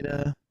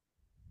Reseda?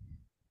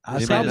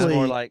 It's probably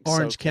more like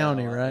Orange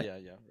County, right? Yeah,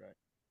 right.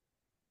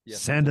 Yeah,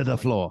 Sand of the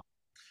floor.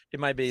 It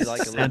might be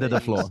like Sand of the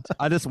floor.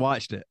 I just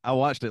watched it. I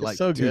watched it like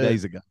so 2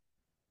 days ago.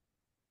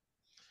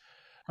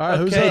 All right,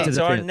 okay,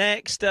 so our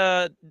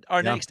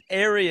next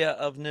area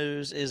of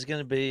news is going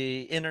to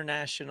be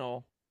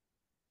international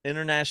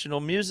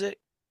music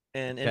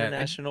and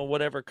international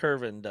whatever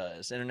Kervin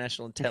does,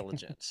 international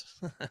intelligence.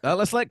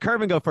 Let's let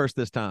Kervin go first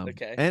this time.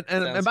 Okay,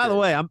 and by the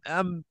way,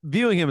 I'm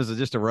viewing him as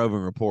just a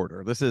roving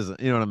reporter. This isn't,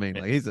 you know what I mean?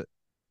 Like he's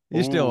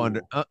still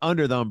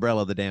under the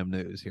umbrella of the damn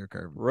news here,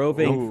 Kervin.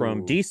 Roving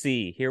from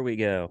DC. Here we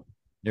go.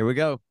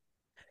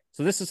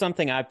 So this is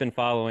something I've been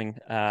following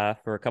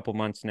for a couple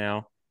months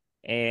now.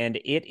 And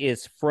it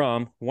is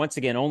from, once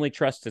again, only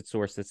trusted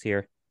sources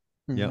here.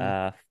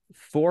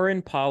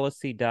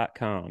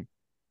 Foreignpolicy.com.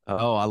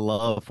 Oh, I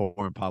love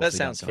foreign policy. That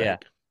sounds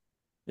fake.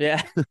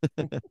 Yeah.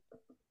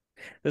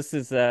 This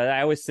is,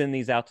 I always send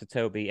these out to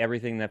Toby,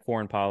 everything that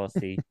Foreign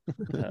Policy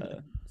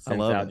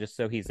sends out, just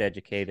so he's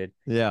educated.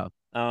 Yeah.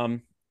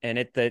 And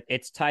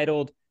it's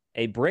titled,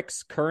 "A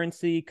BRICS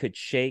Currency Could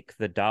Shake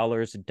the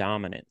Dollar's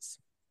Dominance."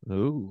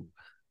 Ooh.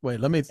 Wait,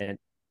 let me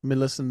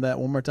listen to that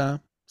one more time.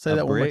 Say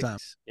that one more time.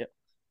 Yep.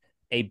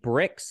 A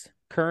BRICS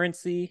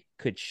currency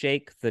could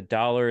shake the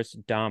dollar's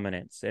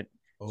dominance.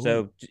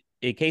 So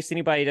in case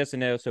anybody doesn't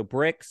know, so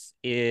BRICS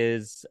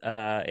is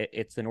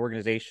it's an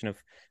organization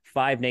of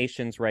 5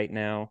 nations right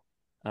now: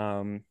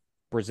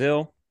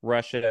 Brazil,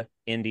 Russia,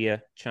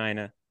 India,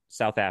 China,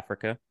 South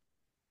Africa,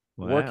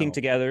 working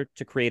together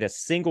to create a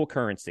single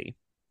currency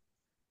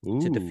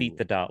to defeat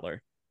the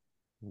dollar.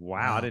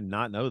 Wow, I did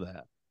not know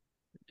that.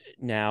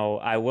 Now,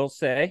 I will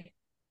say,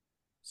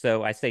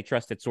 so I say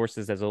trusted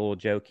sources as a little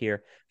joke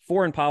here.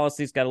 Foreign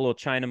policy's got a little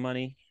China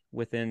money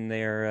within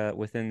their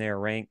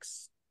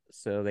ranks,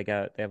 so they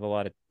have a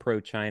lot of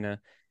pro-China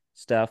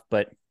stuff.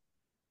 But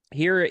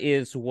here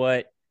is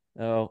what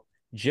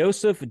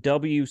Joseph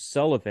W.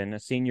 Sullivan, a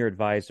senior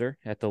advisor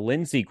at the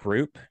Lindsay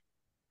Group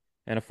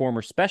and a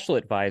former special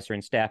advisor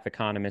and staff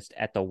economist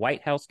at the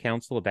White House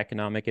Council of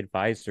Economic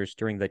Advisors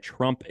during the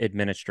Trump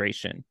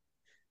administration.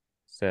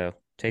 So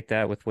take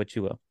that with what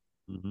you will.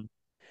 Mm-hmm.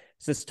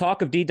 So this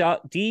talk of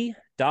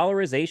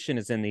de-dollarization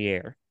is in the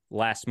air.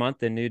 Last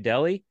month in New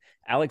Delhi,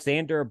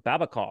 Alexander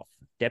Babakov,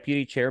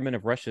 deputy chairman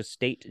of Russia's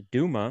State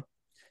Duma,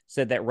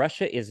 said that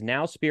Russia is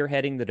now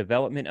spearheading the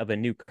development of a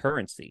new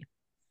currency.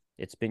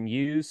 It's been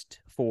used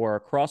for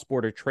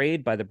cross-border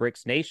trade by the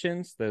BRICS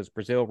nations, those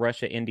Brazil,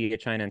 Russia, India,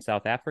 China, and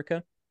South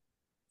Africa.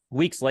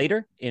 Weeks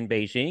later, in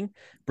Beijing,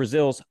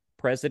 Brazil's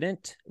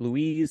president,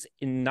 Luiz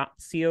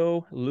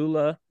Inácio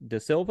Lula da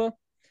Silva,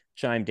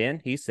 chimed in.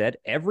 He said,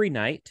 every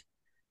night,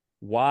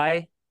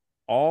 why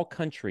all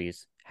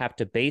countries have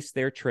to base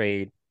their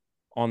trade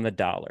on the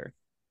dollar.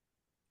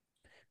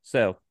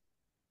 So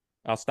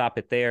I'll stop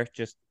it there.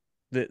 Just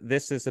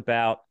this is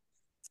about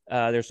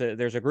there's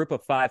a group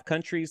of 5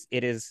 countries.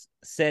 It is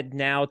said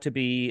now to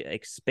be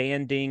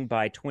expanding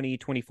by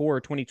 2024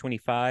 or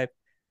 2025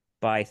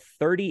 by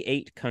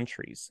 38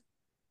 countries.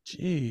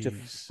 Jeez. To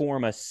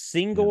form a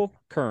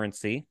single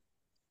currency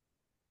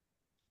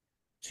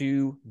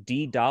to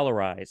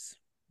de-dollarize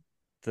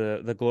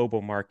the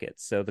global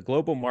markets. So the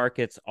global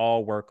markets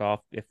all work off,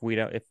 if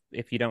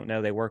you don't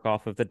know, they work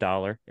off of the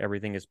dollar.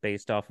 Everything is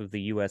based off of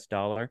the US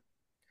dollar.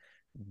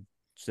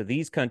 So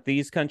these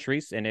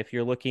countries, and if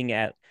you're looking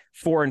at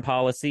foreign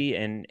policy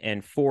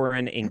and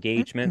foreign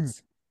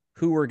engagements,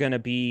 who are going to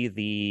be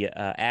the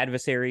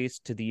adversaries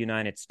to the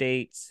United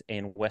States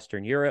and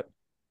Western Europe?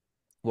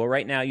 Well,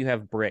 right now you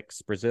have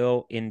BRICS: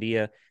 Brazil,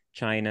 India,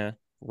 China,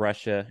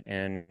 Russia,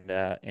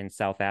 and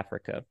South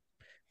Africa.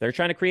 They're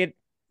trying to create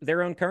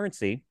their own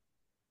currency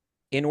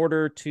in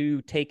order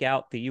to take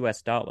out the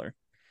US dollar.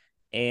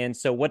 And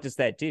so what does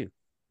that do?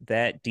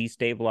 That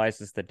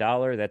destabilizes the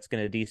dollar. That's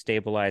going to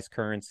destabilize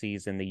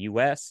currencies in the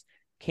US,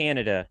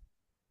 Canada,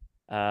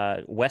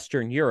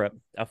 Western Europe.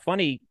 A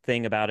funny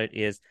thing about it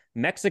is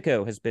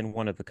Mexico has been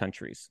one of the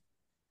countries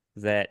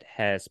that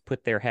has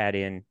put their hat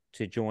in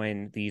to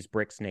join these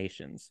BRICS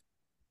nations.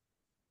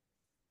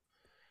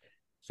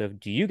 So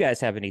do you guys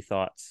have any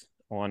thoughts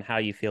on how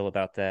you feel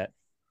about that?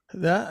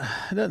 That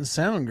doesn't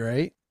sound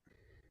great.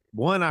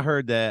 One, I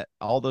heard that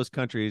all those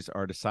countries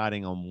are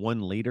deciding on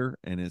one leader,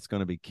 and it's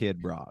going to be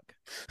Kid Brock.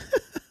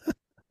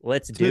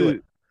 Let's do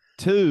it.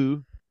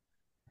 2,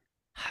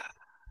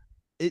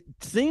 it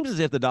seems as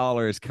if the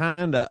dollar is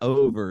kind of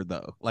over,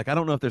 though. Like, I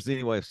don't know if there's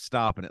any way of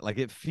stopping it. Like,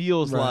 it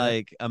feels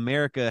like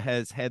America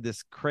has had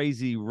this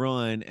crazy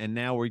run, and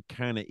now we're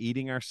kind of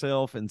eating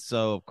ourselves. And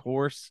so, of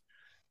course,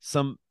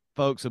 some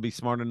folks will be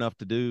smart enough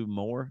to do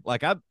more.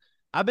 Like,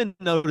 I've been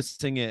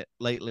noticing it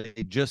lately,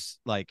 just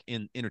like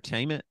in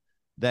entertainment,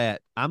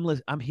 that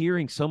I'm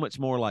hearing so much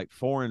more like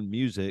foreign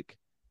music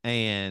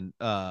and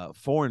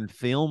foreign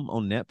film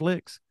on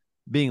Netflix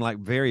being like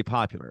very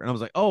popular. And I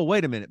was like, oh,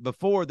 wait a minute.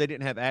 Before they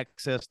didn't have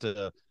access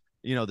to,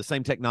 the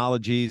same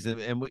technologies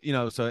and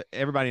so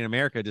everybody in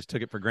America just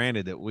took it for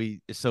granted that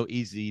it's so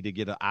easy to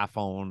get an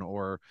iPhone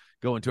or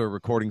go into a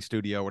recording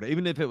studio, or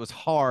even if it was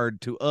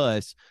hard to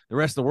us, the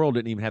rest of the world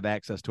didn't even have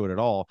access to it at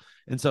all.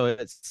 And so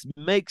it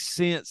makes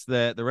sense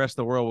that the rest of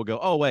the world will go,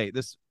 oh, wait,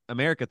 this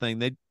America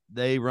thing,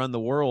 they run the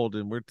world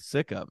and we're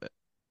sick of it.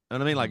 You know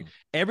what I mean? Like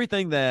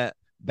everything that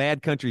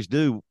bad countries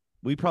do,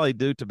 we probably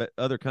do to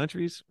other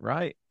countries,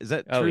 right? Is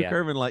that true, yeah.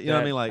 Kervin? Like, you know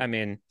what I mean? Like, I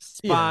mean,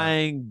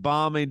 spying,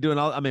 bombing, doing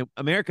all. I mean,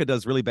 America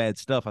does really bad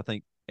stuff, I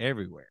think,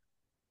 everywhere.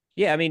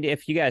 Yeah, I mean,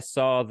 if you guys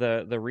saw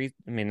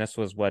this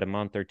was what, a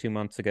month or 2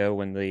 months ago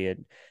when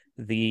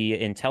the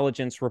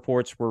intelligence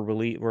reports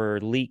were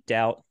leaked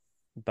out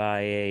by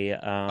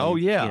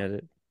a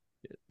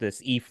this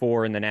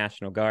E4 in the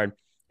National Guard,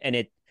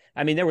 and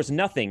there was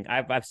nothing.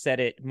 I've said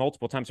it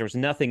multiple times. There was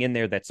nothing in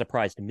there that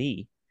surprised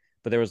me.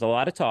 But there was a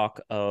lot of talk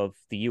of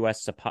the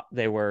U.S.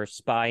 They were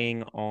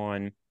spying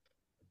on,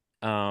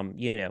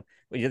 they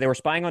were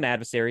spying on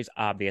adversaries,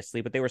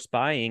 obviously, but they were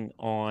spying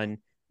on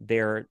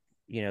their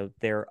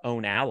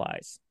own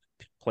allies,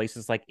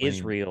 places like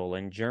Israel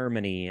and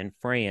Germany and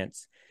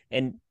France.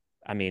 And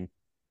I mean,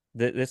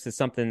 this is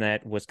something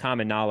that was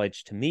common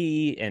knowledge to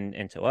me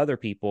and to other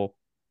people.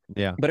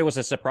 Yeah. But it was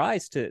a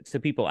surprise to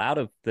people out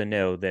of the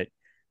know that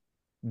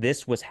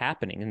this was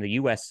happening, and the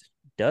U.S.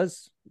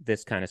 does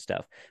this kind of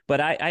stuff. But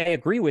I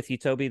agree with you,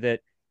 Toby, that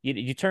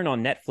you turn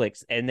on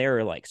Netflix and there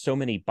are like so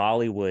many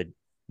Bollywood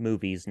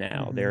movies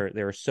now. There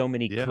are so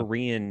many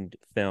Korean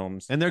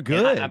films, and they're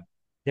good.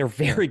 They're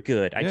very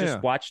good. I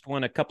just watched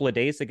one a couple of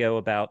days ago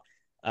about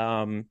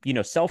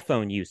cell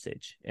phone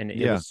usage, and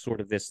it was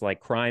sort of this like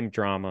crime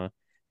drama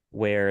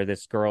where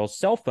this girl's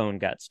cell phone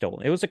got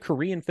stolen. It was a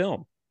Korean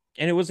film,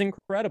 and it was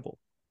incredible.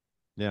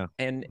 Yeah.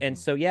 And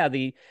so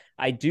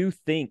I do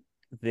think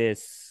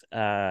this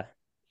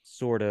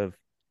sort of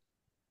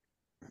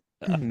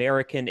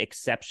American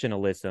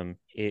exceptionalism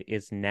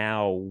is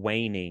now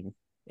waning,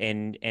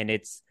 and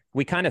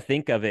we kind of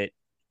think of it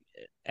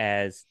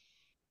as,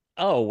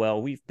 oh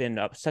well, we've been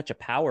such a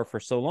power for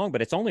so long,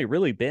 but it's only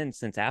really been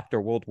since after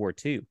World War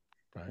II.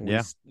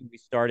 Right. We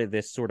started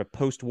this sort of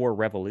post-war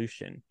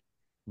revolution.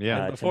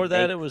 Yeah. Before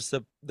that, it was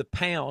the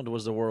pound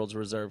was the world's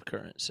reserve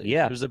currency.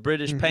 Yeah. It was the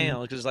British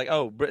pound, because it's like,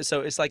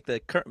 so it's like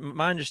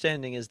my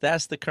understanding is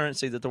that's the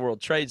currency that the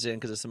world trades in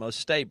because it's the most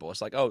stable.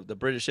 It's like, the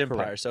British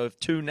Empire. Correct. So if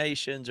two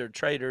nations or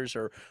traders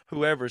or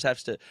whoever's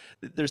think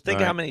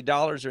of how many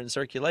dollars are in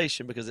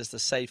circulation, because it's the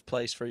safe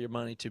place for your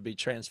money to be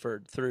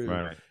transferred through.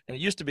 Right. And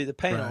it used to be the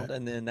pound,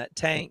 and then that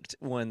tanked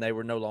when they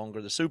were no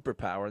longer the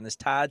superpower, and this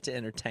tied to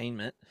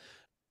entertainment,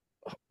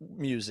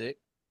 music.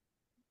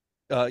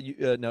 All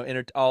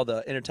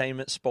the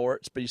entertainment,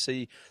 sports, but you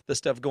see the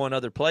stuff going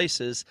other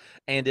places.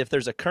 And if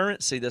there's a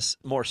currency that's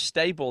more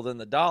stable than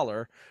the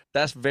dollar,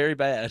 that's very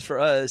bad for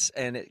us.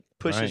 And it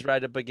pushes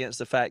right up against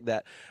the fact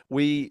that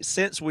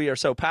since we are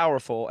so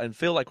powerful and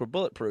feel like we're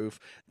bulletproof,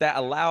 that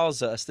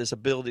allows us this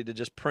ability to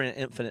just print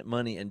infinite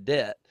money and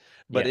debt.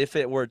 But if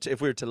we were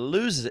to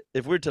lose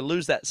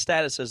that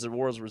status as the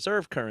world's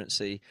reserve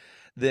currency,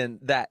 then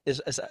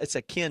it's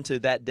akin to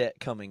that debt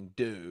coming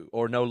due,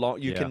 or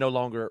you can no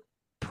longer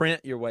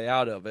print your way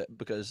out of it,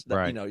 because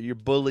you're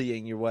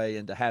bullying your way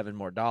into having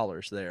more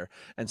dollars there.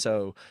 And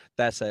so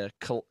that's a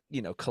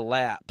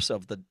collapse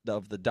of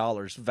the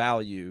dollar's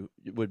value.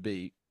 It would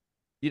be,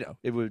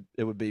 it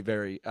would be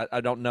very,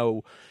 I don't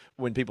know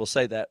when people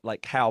say that,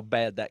 like how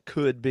bad that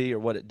could be or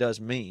what it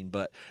does mean,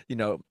 but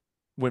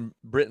when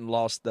Britain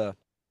lost the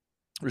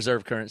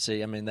reserve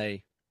currency, I mean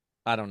I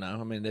don't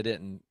know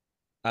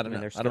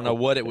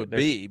what it would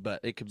be,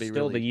 but it could be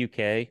still really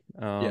the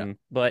UK.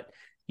 But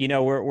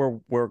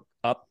we're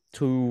up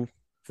to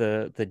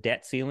the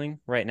debt ceiling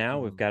right now.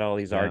 We've got all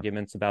these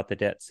arguments about the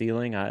debt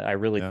ceiling. I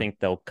really think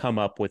they'll come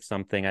up with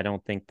something. I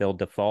don't think they'll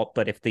default.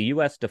 But if the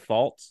U.S.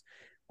 defaults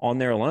on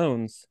their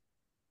loans,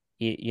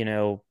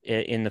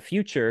 in the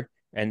future,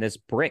 and this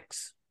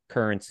BRICS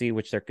currency,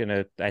 which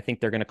I think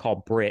they're gonna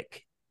call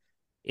BRIC,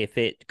 if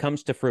it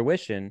comes to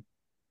fruition,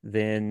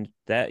 then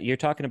that you're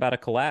talking about a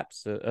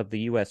collapse of the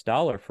U.S.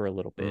 dollar for a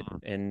little bit,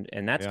 and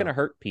that's gonna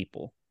hurt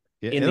people.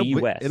 In the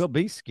U.S. It'll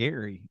be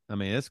scary. I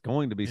mean, it's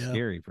going to be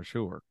scary for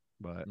sure.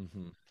 But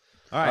all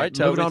right,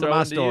 Toby, moving on to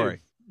my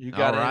story. You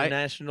got an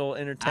international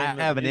entertainment.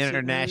 I have an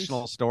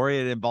international story.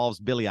 It involves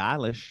Billie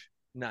Eilish.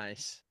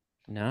 Nice.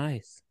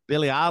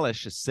 Billie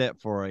Eilish is set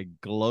for a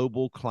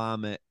global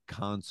climate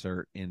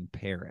concert in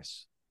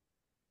Paris.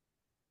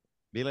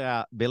 Billie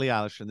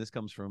Eilish, and this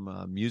comes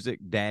from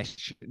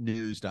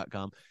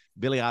music-news.com.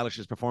 Billie Eilish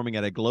is performing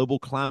at a global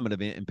climate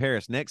event in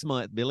Paris. Next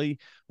month, Billie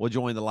will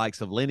join the likes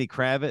of Lenny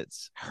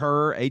Kravitz,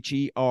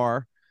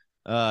 H-E-R,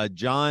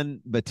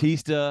 John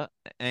Batiste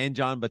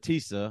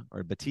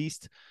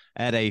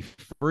at a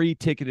free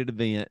ticketed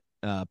event,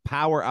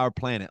 Power Our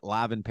Planet,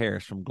 live in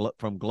Paris from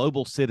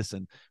Global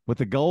Citizen, with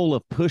the goal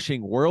of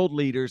pushing world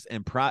leaders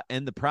and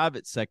the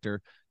private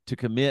sector to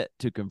commit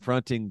to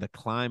confronting the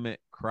climate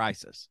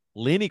crisis.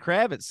 Lenny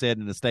Kravitz said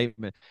in a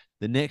statement,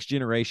 the next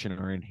generation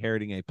are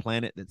inheriting a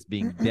planet that's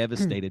being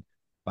devastated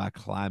by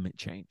climate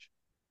change.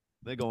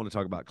 They're going to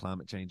talk about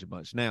climate change a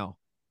bunch. Now,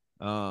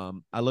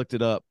 I looked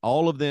it up.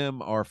 All of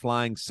them are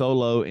flying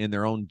solo in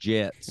their own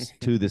jets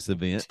to this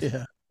event.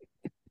 Yeah.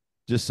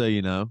 Just so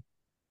you know.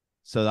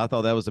 So I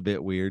thought that was a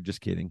bit weird.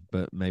 Just kidding.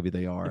 But maybe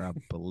they are. I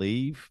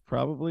believe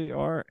probably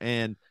are.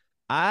 And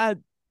I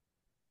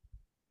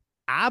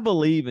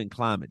believe in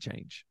climate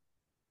change.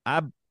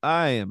 I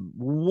am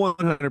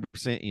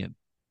 100% in.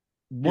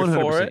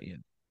 100%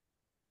 in.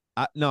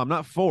 No, I'm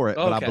not for it,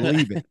 but I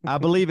believe it. I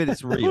believe it.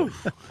 It's real.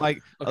 Like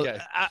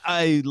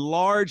a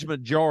large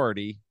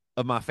majority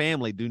of my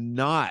family do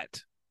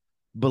not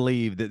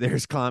believe that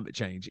there's climate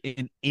change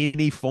in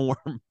any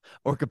form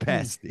or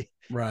capacity.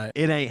 Right.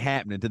 It ain't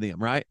happening to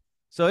them. Right.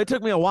 So it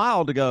took me a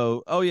while to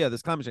go, oh yeah,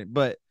 there's climate change.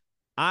 But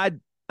I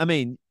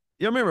mean,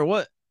 you remember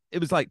what? It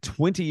was like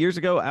 20 years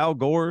ago, Al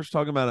Gore's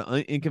talking about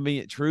an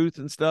inconvenient truth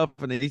and stuff.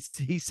 And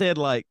he said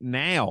like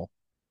now,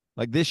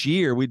 like this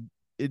year,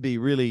 it'd be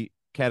really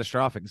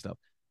catastrophic and stuff.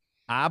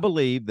 I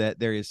believe that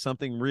there is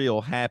something real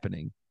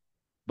happening,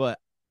 but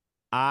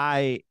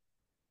I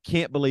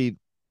can't believe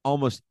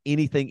almost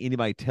anything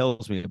anybody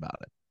tells me about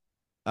it.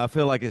 I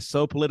feel like it's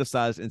so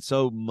politicized and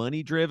so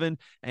money driven,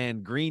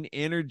 and green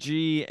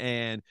energy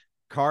and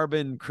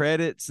carbon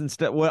credits and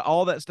stuff,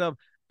 all that stuff.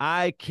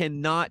 I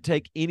cannot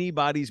take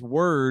anybody's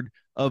word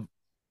of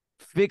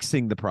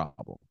fixing the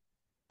problem.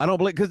 I don't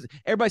believe, because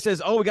everybody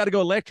says, oh, we got to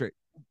go electric.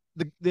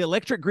 The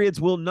electric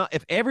grids will not,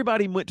 if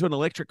everybody went to an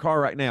electric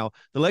car right now,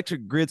 the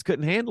electric grids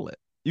couldn't handle it.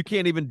 You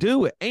can't even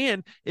do it.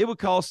 And it would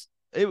cost,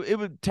 it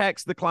would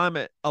tax the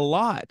climate a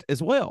lot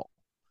as well.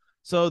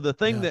 So the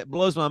thing that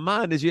blows my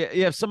mind is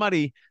you have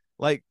somebody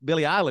like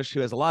Billie Eilish, who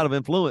has a lot of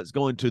influence,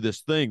 going to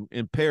this thing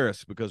in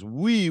Paris because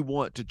we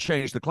want to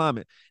change the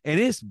climate. And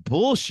it's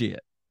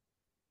bullshit.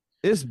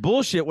 It's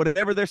bullshit.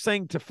 Whatever they're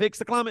saying to fix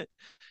the climate,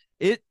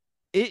 it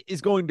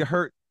is going to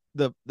hurt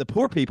the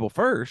poor people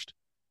first.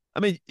 I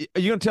mean,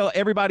 are you going to tell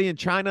everybody in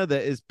China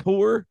that is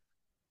poor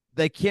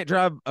they can't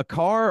drive a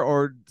car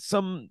or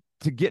some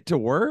to get to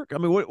work? I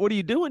mean, what are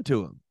you doing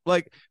to them?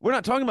 Like, we're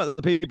not talking about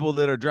the people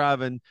that are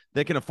driving,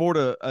 that can afford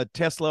a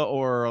Tesla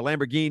or a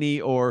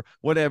Lamborghini or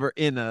whatever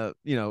in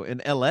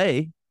in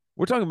LA.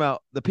 We're talking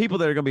about the people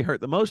that are going to be hurt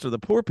the most are the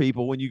poor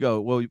people when you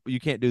go, well, you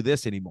can't do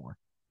this anymore.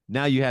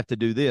 Now you have to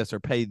do this or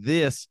pay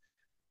this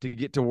to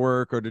get to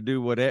work or to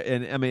do whatever.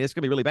 And I mean, it's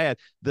going to be really bad.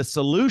 The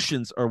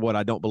solutions are what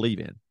I don't believe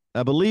in.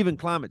 I believe in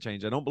climate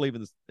change. I don't believe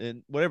in this,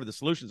 in whatever the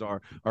solutions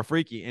are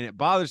freaky. And it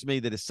bothers me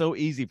that it's so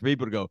easy for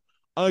people to go,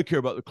 I care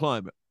about the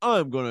climate.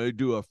 I'm going to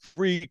do a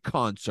free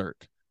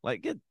concert.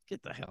 Like, get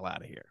the hell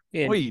out of here.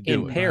 What are you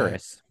doing? In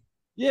Paris.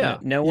 Man? Yeah.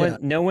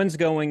 No one's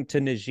going to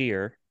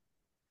Niger.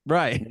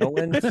 Right. No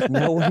one's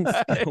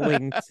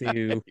going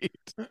to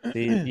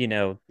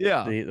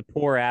the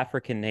poor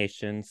African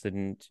nations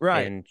and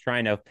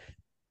trying to,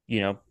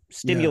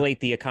 stimulate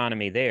the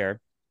economy there.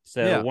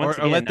 So once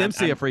again, let them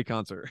see a free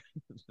concert.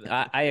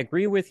 I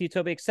agree with you,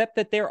 Toby, except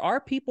that there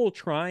are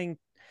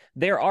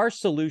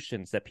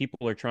solutions that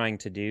people are trying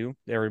to do.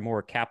 There are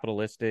more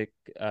capitalistic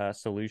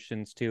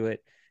solutions to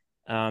it.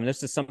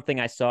 This is something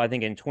I saw, I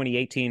think in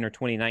 2018 or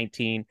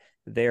 2019,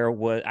 there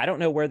was, I don't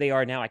know where they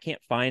are now. I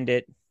can't find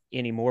it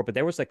anymore, but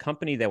there was a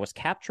company that was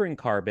capturing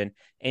carbon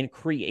and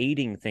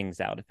creating things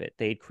out of it.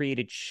 They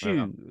created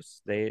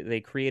shoes,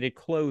 they created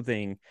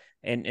clothing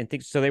and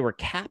things. So they were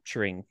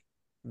capturing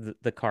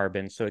the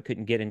carbon so it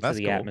couldn't get into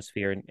the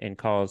atmosphere and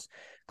cause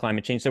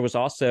climate change. There was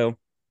also,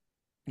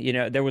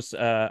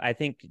 I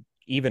think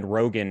even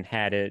Rogan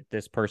had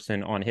this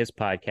person on his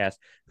podcast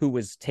who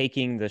was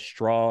taking the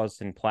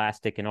straws and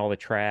plastic and all the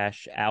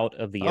trash out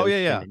of the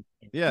ocean.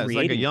 Yeah, it's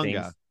like a young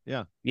guy.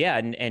 Yeah. Yeah,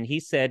 and he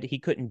said he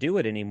couldn't do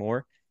it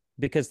anymore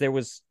because there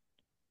was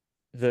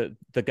the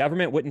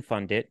government wouldn't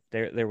fund it.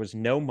 There was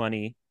no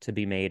money to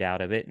be made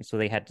out of it, and so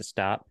they had to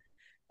stop.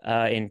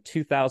 In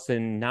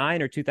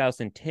 2009 or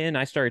 2010,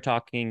 I started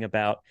talking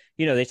about,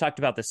 they talked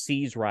about the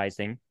seas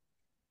rising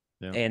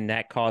and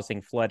that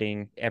causing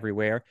flooding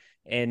everywhere.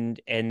 And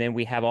then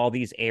we have all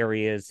these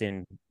areas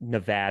in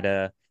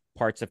Nevada,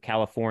 parts of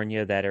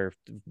California that are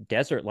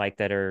desert-like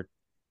that are,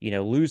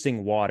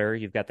 losing water.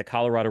 You've got the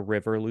Colorado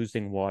River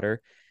losing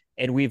water.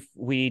 And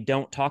we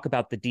don't talk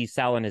about the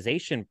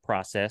desalination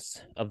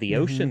process of the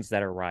oceans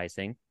that are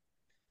rising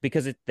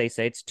because they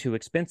say it's too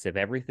expensive.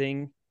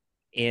 Everything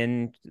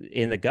in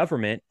the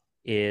government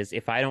is,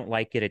 if I don't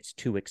like it, it's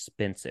too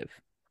expensive.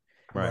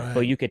 Right.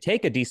 But you could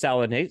take a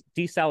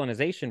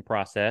desalination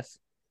process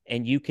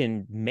and you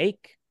can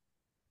make,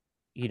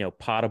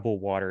 potable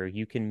water.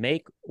 You can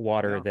make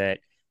water that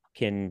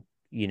can,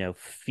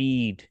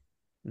 feed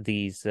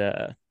these,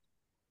 that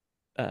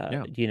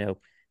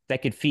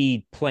could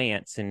feed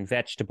plants and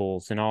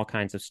vegetables and all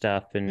kinds of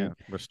stuff. And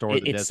restore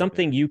the it's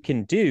something you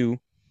can do,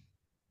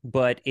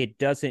 but it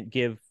doesn't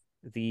give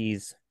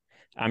these,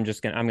 I'm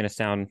going to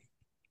sound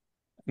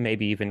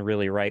maybe even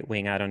really right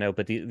wing. I don't know,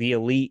 but the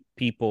elite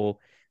people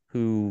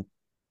who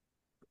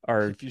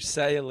are, if you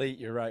say elite,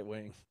 you're right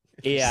wing.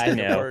 Yeah, I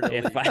know.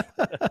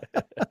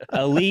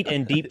 Elite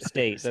and deep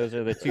state, those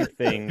are the two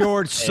things.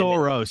 George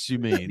Soros, you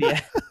mean?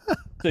 Yeah.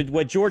 So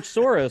what George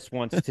Soros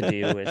wants to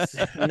do is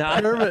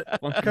not.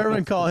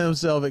 Kervin called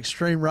himself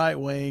extreme right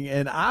wing,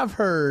 and I've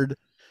heard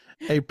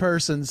a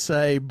person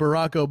say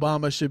Barack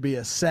Obama should be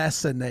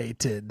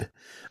assassinated.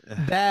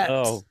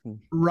 That's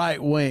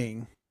right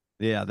wing.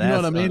 Yeah, that's, you know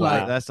what I mean.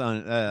 Like that's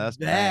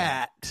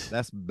bad.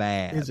 That's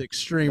bad. Is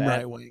extreme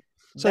right wing.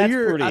 So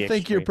I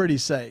think you're pretty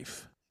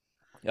safe.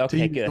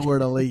 Okay, to use the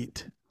word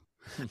elite.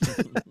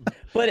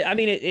 But I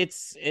mean,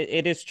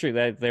 it is true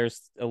that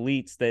there's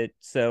elites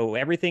so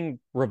everything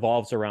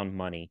revolves around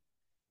money,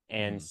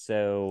 and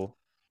so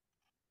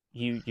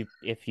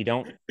if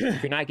you're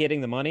not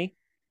getting the money,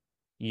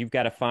 you've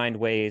got to find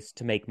ways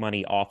to make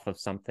money off of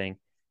something.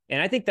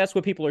 And I think that's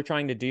what people are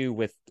trying to do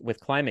with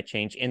climate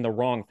change in the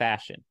wrong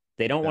fashion.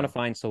 They don't want to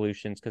find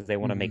solutions because they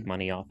want to make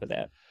money off of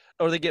that.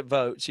 Or they get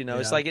votes,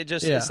 It's like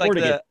it's like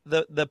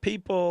the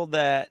people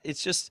that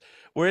it's just,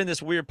 we're in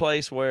this weird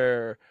place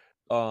where,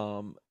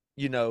 to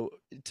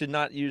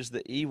not use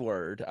the E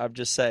word, I'd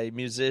just say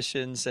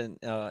musicians and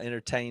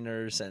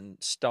entertainers and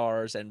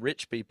stars and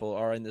rich people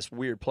are in this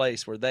weird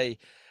place where they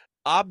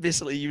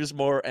obviously use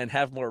more and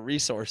have more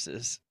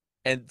resources.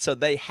 And so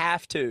they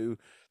have to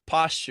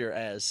posture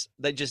as,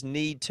 they just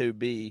need to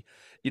be,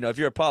 if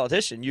you're a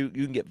politician, you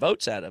can get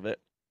votes out of it.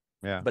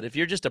 Yeah. But if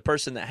you're just a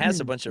person that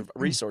has a bunch of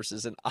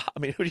resources, and I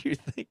mean, who do you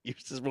think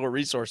uses more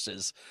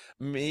resources,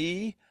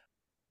 me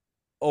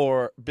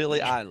or Billie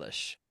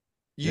Eilish?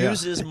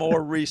 uses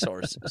more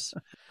resources.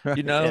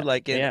 You know,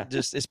 like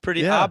just it's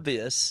pretty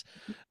obvious,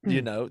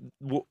 you know,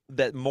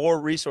 that more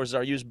resources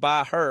are used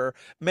by her.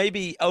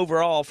 Maybe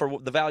overall for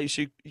the value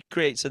she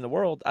creates in the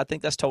world, I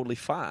think that's totally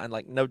fine.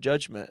 Like no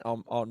judgment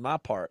on my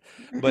part,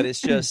 but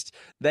it's just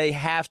they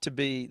have to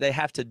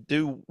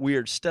do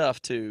weird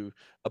stuff to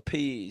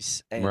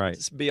appease and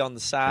be on the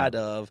side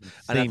of.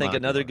 And I think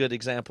another good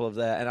example of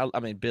that, and I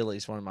mean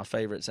Billy's one of my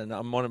favorites, and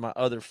one of my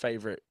other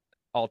favorite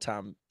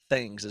all-time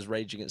things is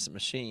Rage Against the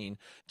Machine.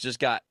 Just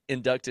got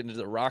inducted into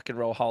the Rock and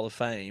Roll Hall of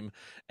Fame,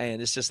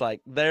 and it's just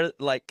like they're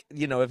like,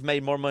 you know, have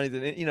made more money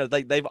than, you know,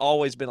 they've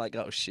always been like,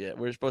 oh shit,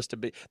 we're supposed to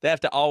be. They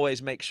have to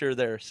always make sure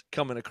they're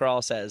coming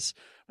across as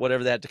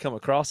whatever they have to come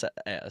across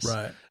as,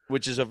 right?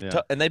 Which is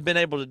and they've been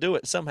able to do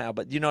it somehow.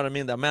 But you know what I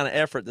mean? The amount of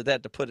effort that they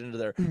have to put into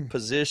their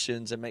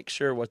positions and make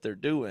sure what they're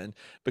doing,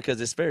 because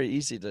it's very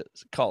easy to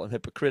call them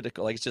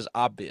hypocritical. Like it's just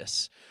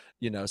obvious,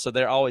 you know. So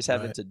they're always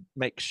having to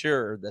make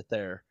sure that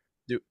they're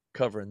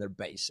covering their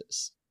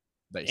bases,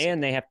 basically.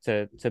 And they have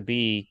to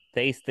be,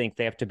 they think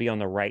they have to be on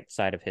the right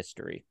side of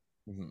history.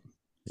 So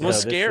well,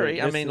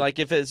 scary. I mean, like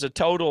if it's a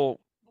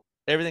total,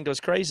 everything goes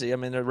crazy. I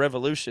mean, the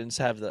revolutions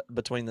have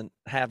between the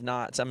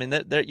have-nots. I mean,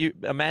 you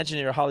imagine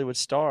you're a Hollywood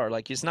star.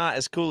 Like it's not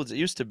as cool as it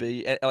used to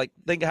be. Like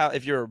think how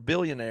if you're a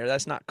billionaire,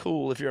 that's not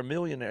cool. If you're a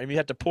millionaire, I mean, you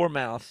have to pour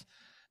mouth.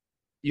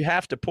 You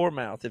have to pour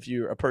mouth if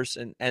you're a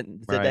person.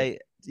 And today,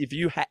 if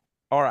you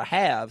are a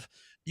have,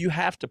 you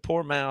have to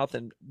pour mouth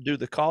and do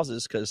the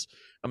causes, because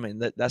I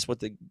mean that's what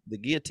the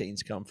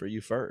guillotines come for you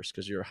first,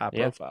 because you're high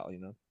profile, you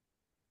know.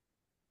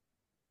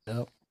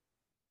 Yep.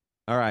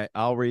 All right,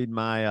 I'll read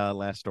my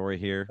last story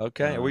here.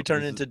 Okay, are we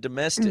turning into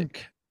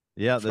domestic?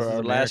 Yeah, this is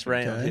our last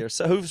round here.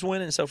 So who's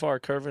winning so far,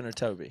 Curvin or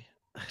Toby?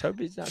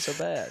 Toby's not so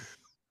bad.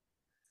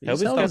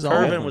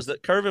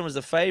 Curvin was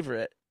the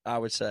favorite, I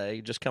would say,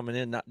 just coming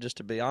in, not just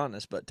to be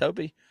honest, but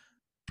Toby.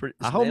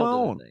 I hold my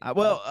own.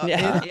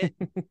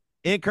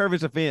 In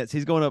Curvin's offense,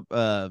 he's going up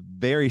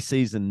very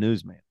seasoned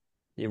newsman.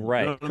 You're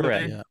right. You know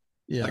correct. I mean?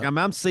 Yeah. Like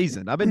I'm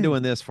seasoned. I've been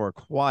doing this for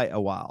quite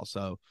a while.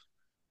 So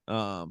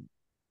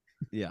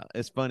yeah,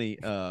 it's funny.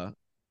 I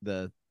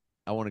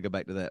want to go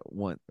back to that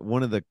one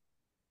of the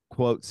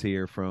quotes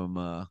here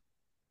from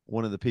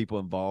one of the people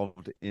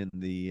involved in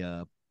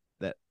the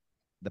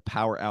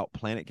Power Out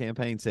Planet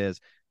campaign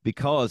says,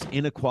 because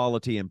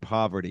inequality and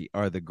poverty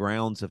are the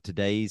grounds of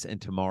today's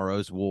and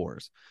tomorrow's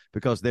wars,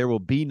 because there will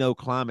be no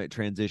climate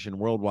transition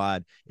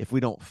worldwide if we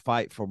don't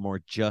fight for more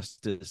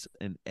justice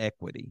and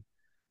equity.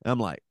 And I'm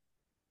like,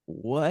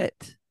 what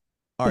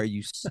are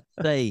you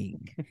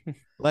saying?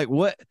 Like,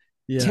 what?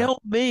 Yeah.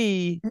 Tell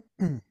me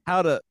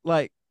how to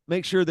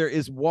make sure there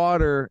is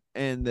water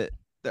and that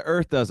the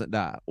earth doesn't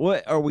die.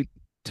 What are we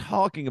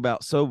talking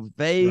about so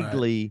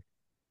vaguely? Right.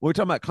 We're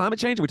talking about climate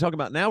change. We're talking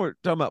about now. We're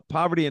talking about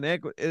poverty and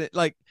equity.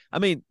 I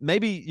mean,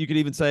 maybe you could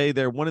even say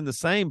they're one and the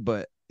same,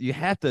 but you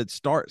have to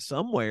start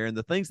somewhere. And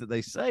the things that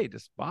they say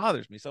just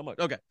bothers me so much.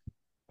 Okay.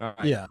 All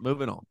right. Yeah.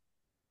 Moving on.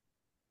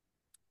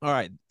 All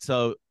right.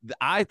 So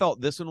I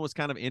thought this one was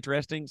kind of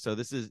interesting. So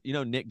this is,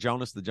 Nick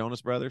Jonas, the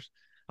Jonas Brothers.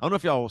 I don't know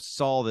if y'all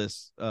saw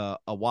this a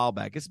while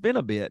back. It's been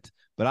a bit,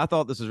 but I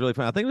thought this was really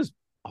fun. I think it was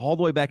all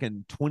the way back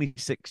in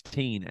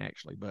 2016,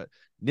 actually. But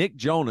Nick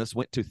Jonas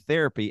went to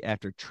therapy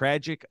after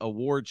tragic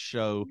awards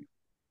show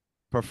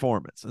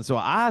performance. And so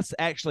I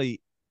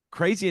actually,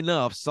 crazy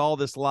enough, saw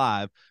this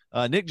live.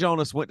 Nick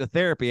Jonas went to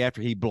therapy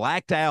after he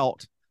blacked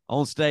out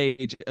on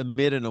stage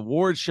amid an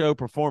awards show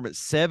performance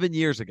 7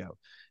 years ago.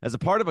 As a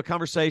part of a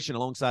conversation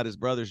alongside his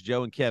brothers,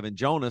 Joe and Kevin,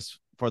 Jonas,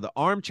 for the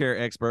Armchair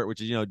Expert,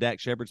 which is, Dak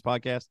Shepard's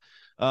podcast,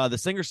 the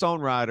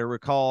singer-songwriter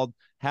recalled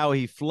how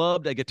he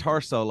flubbed a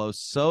guitar solo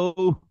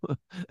so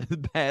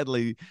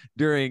badly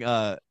during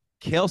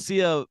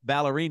Kelsia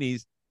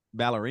Ballerini's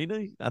I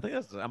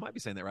might be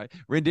saying that right,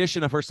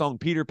 rendition of her song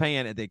Peter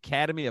Pan at the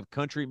Academy of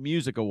Country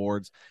Music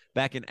Awards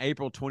back in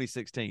April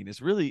 2016.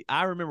 It's really,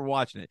 I remember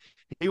watching it.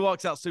 He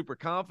walks out super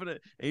confident,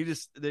 and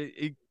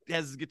he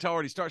has his guitar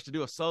and he starts to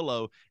do a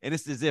solo, and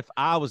it's as if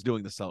I was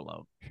doing the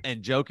solo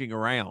and joking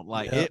around.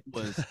 It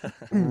was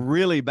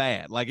really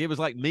bad. Like it was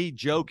like me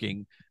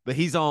joking, but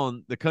he's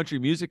on the Country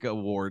Music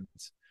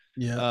Awards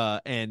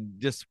and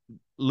just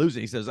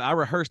losing. He says, I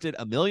rehearsed it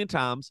 1,000,000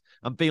 times.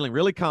 I'm feeling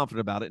really confident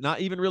about it,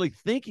 not even really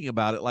thinking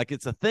about it like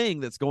it's a thing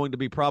that's going to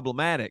be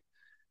problematic.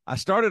 I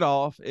started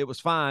off, it was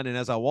fine, and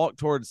as I walked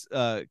towards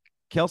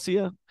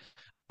Kelsia,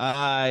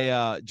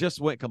 I just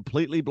went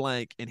completely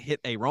blank and hit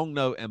a wrong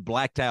note and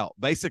blacked out,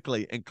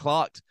 basically, and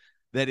clocked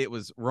that it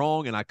was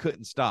wrong, and I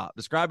couldn't stop.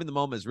 Describing the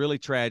moment as really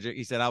tragic,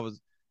 he said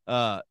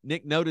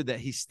Nick noted that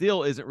he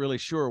still isn't really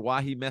sure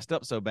why he messed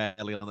up so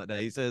badly on that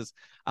day. He says,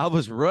 I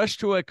was rushed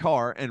to a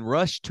car and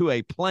rushed to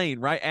a plane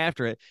right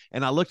after it,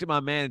 and I looked at my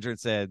manager and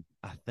said,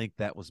 I think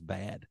that was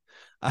bad.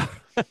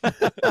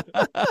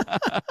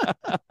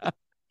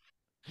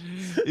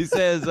 He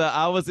says,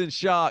 I was in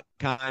shock,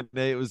 kind of.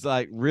 It was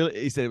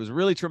he said it was a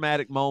really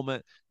traumatic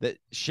moment that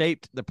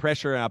shaped the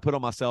pressure I put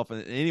on myself.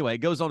 And anyway, it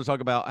goes on to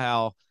talk about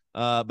how,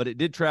 but it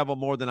did travel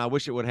more than I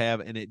wish it would have,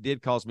 and it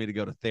did cause me to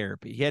go to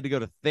therapy. He had to go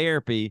to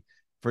therapy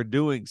for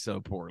doing so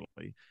poorly.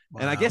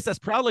 Wow. And I guess that's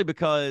probably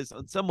because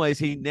in some ways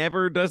he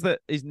never does that.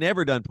 He's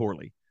never done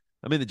poorly.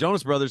 I mean, the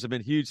Jonas Brothers have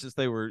been huge since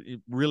they were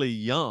really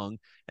young.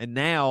 And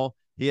now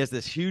he has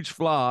this huge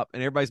flop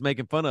and everybody's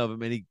making fun of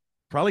him and he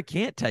probably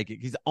can't take it.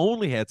 He's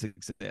only had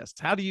success.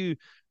 How do you,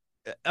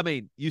 I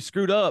mean, you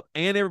screwed up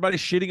and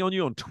everybody's shitting on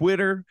you on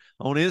Twitter,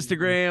 on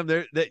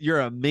Instagram, that you're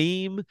a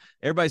meme.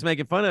 Everybody's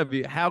making fun of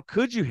you. How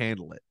could you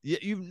handle it?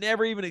 You've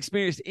never even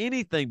experienced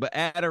anything but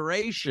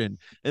adoration.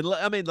 And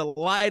I mean, the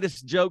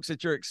lightest jokes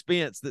at your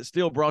expense that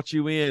still brought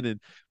you in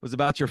and was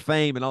about your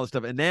fame and all this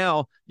stuff. And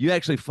now you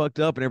actually fucked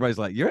up and everybody's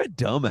like, you're a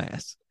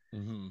dumbass.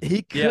 Mm-hmm.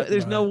 He could,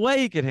 there's no way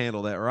he could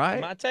handle that, right?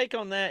 My take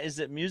on that is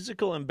that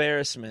musical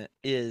embarrassment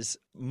is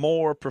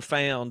more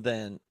profound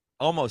than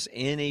almost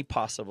any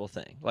possible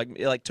thing.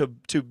 Like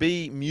to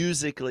be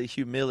musically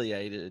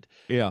humiliated.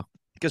 Yeah.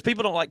 Because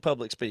people don't like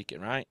public speaking,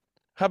 right?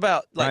 How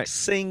about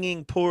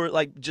singing poor,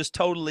 like just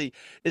totally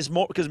is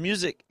more, because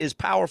music is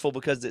powerful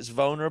because it's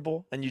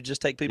vulnerable and you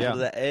just take people to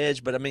the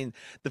edge. But I mean,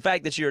 the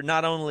fact that you're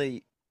not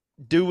only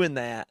doing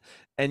that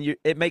and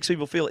it makes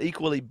people feel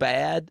equally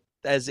bad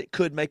as it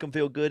could make them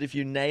feel good if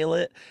you nail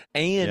it,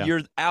 and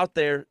you're out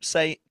there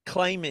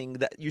claiming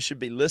that you should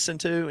be listened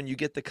to and you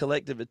get the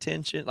collective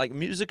attention. Like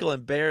musical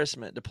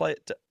embarrassment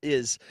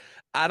is,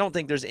 I don't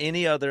think there's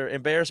any other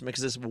embarrassment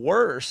because it's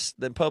worse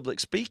than public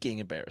speaking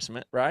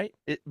embarrassment, right?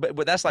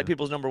 But that's like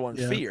people's number one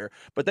fear,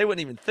 but they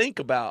wouldn't even think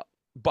about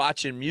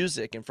botching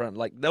music in front.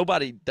 Like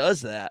nobody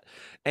does that.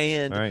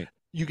 And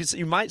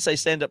you might say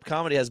stand-up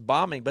comedy has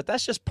bombing, but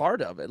that's just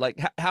part of it. Like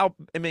how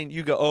I mean,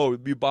 you go, oh,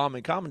 you bomb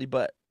in comedy,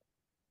 but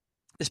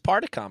it's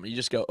part of comedy. You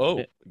just go, oh,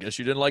 I guess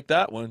you didn't like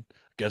that one.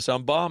 Guess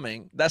I'm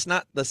bombing. That's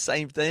not the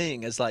same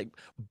thing as like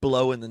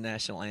blowing the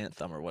national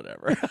anthem or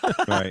whatever.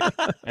 Right.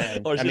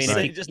 Or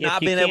just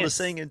not being able to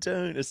sing in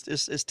tune.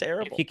 It's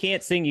terrible. If you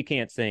can't sing, you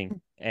can't sing.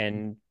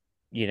 And,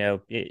 you know,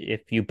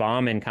 if you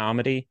bomb in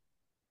comedy,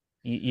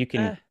 you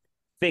can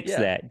fix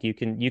that. You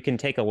can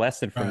take a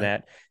lesson from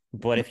that.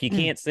 But if you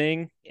can't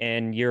sing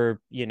and you're,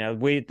 you know,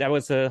 that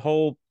was a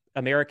whole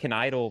American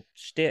Idol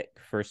shtick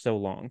for so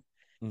long.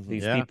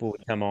 These people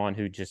would come on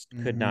who just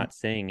could not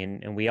sing,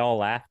 and we all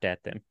laughed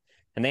at them,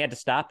 and they had to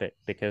stop it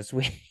because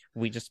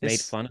we just made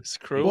fun of it. It's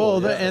cruel.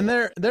 Well, and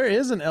there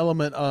is an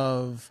element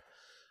of,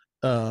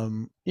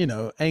 you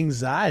know,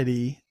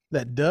 anxiety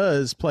that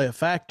does play a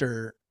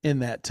factor in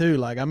that too.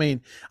 Like, I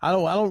mean,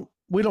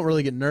 we don't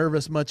really get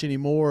nervous much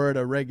anymore at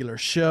a regular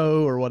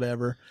show or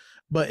whatever.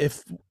 But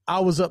if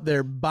I was up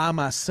there by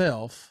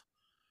myself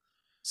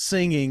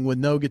singing with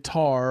no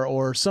guitar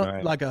or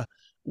something like a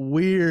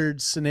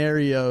weird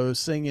scenario,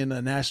 singing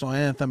a national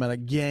anthem at a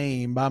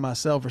game by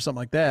myself or something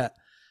like that,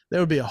 there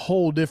would be a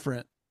whole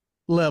different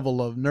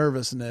level of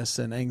nervousness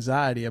and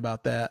anxiety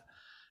about that,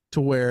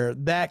 to where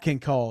that can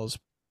cause,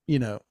 you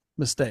know,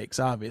 mistakes.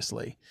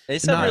 Obviously,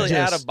 it's a really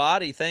out of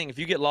body thing. If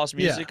you get lost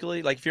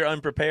musically, like if you're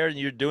unprepared and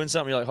you're doing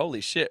something, you're like, holy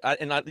shit.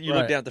 You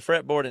look down at the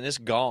fretboard and it's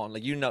gone.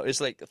 Like, you know,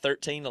 it's like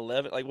 13,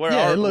 11. Like,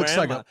 it looks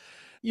like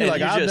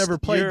I've never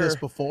played this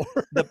before.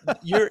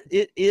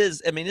 It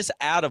is, I mean, it's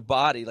out of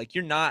body. Like,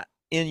 you're not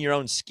in your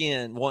own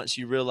skin once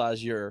you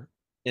realize you're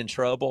in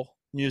trouble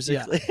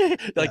musically.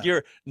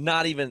 You're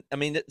not even, I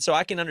mean, so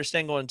I can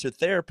understand going to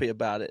therapy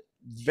about it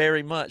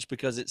very much,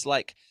 because it's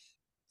like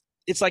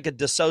a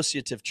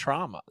dissociative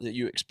trauma that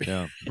you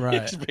experience.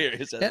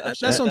 Experience.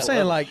 That's what I'm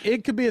saying. Like,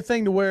 it could be a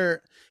thing to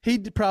where he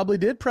probably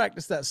did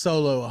practice that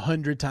solo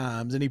 100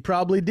 times and he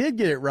probably did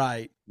get it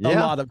right a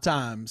lot of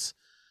times.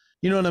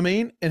 You know what I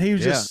mean? And he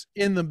was just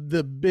in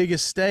the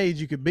biggest stage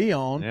you could be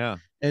on,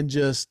 and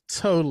just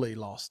totally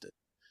lost it.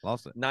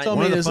 So,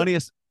 one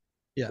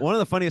of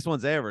the funniest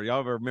ones ever.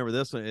 Y'all ever remember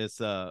this one? It's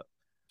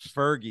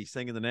Fergie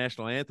singing the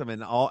national anthem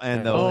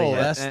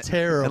that's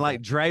terrible. And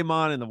like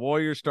Draymond and the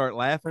Warriors start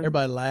laughing.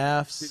 Everybody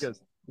laughs. He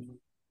goes, you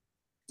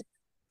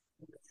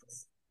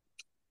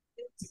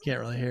can't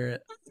really hear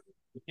it.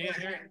 You can't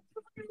hear it.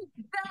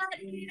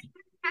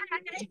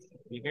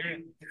 You hear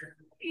it?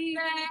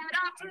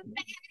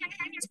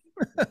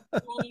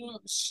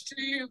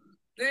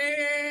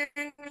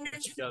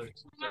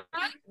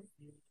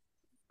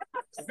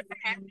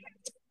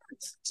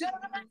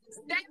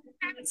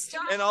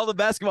 And all the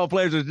basketball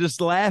players are just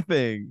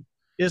laughing.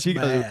 It's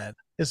bad.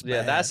 It's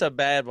bad. That's a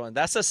bad one.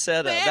 That's a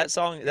setup. That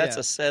song, that's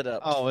a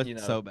setup. Oh,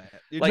 it's so bad.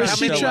 Like,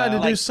 she tried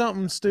to do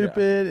something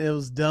stupid. It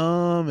was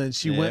dumb, and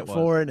she went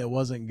for it, and it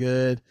wasn't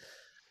good.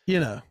 You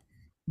know,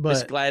 but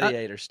it's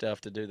gladiator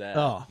stuff to do that.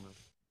 Oh.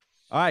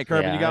 All right,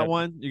 Kirby, you got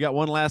one? You got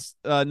one last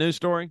news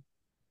story?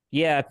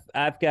 Yeah,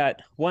 I've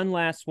got one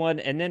last one.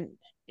 And then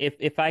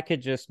if I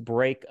could just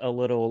break a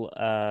little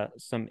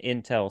some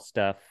intel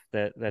stuff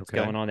that's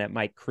going on that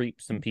might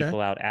creep some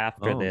people out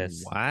after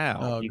this. Wow.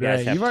 Oh, you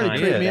guys have You've already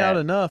creeped me out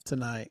enough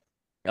tonight.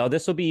 Oh,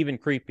 this will be even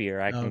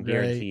creepier. I can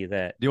guarantee you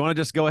that. Do you want to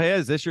just go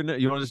ahead? Is this you want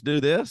to just do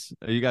this?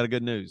 Or you got a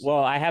good news?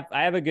 Well, I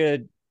have a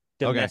good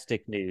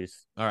domestic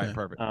news. All right,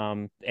 perfect.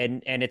 And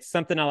it's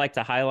something I like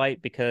to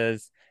highlight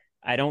because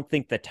I don't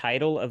think the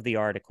title of the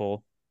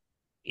article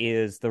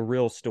is the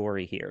real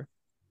story here.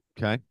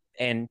 Okay.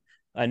 And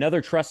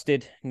Another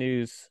trusted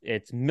news,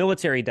 it's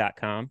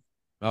military.com.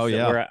 Oh,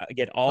 yeah. Where I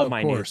get all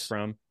my news course.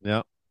 from.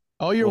 Yeah.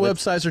 All your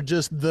websites are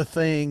just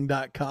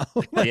thething.com.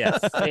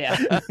 Yes.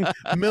 Yeah.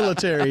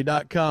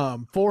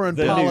 Military.com,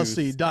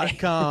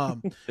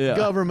 foreignpolicy.com, Yeah.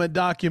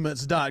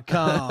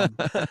 governmentdocuments.com.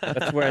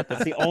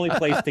 That's the only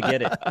place to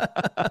get it.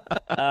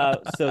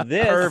 So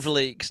this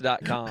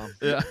Pervleaks.com.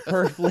 Yeah.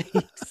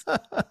 Pervleaks.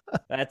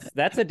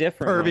 That's a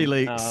different Pervy one.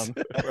 leaks.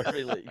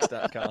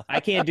 Pervyleaks.com. I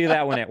can't do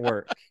that one at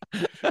work.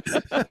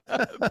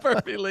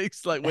 Pervy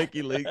leaks like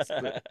WikiLeaks.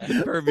 But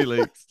Pervy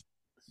leaks.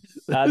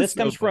 This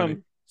comes so funny.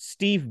 from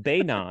Steve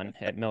Bainon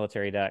at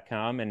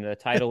military.com, and the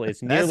title is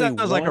That nearly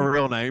sounds like a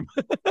real name.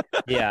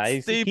 Yeah,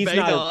 Steve he's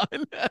Bainon.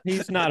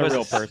 he's not a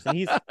real person.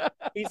 He's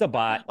a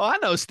bot. Oh, I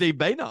know Steve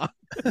Bainon.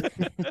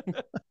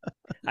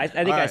 I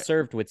think I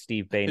served with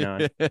Steve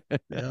Bainon.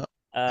 Yeah.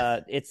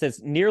 It says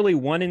nearly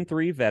 1 in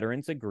 3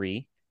 veterans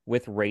agree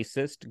with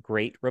racist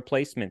Great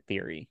Replacement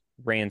theory.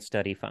 Rand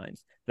study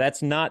finds.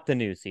 That's not the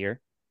news here.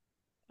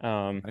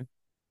 Because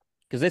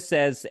this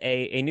says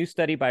a new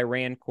study by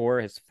Rand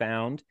Corps has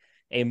found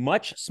a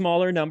much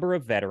smaller number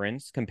of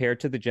veterans compared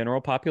to the general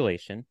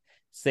population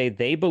say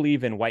they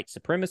believe in white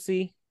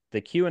supremacy,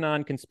 the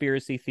QAnon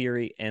conspiracy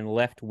theory, and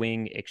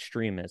left-wing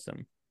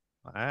extremism.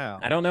 Wow.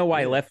 I don't know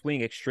why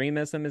left-wing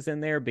extremism is in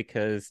there,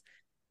 because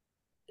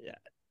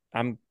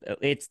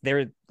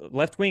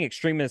left-wing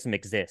extremism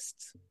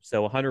exists.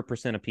 So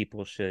 100% of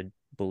people should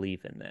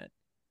believe in that.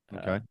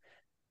 Okay.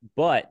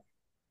 But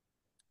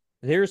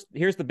here's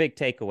the big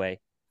takeaway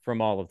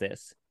from all of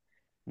this.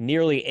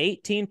 Nearly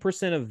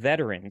 18% of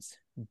veterans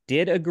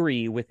did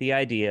agree with the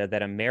idea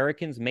that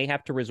Americans may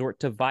have to resort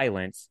to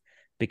violence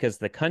because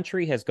the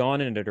country has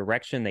gone in a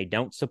direction they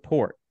don't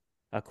support,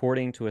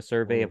 according to a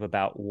survey of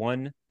about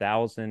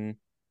 1,000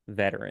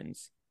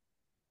 veterans.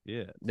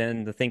 Yeah.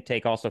 Then the think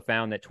tank also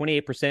found that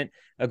 28%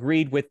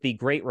 agreed with the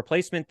Great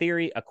Replacement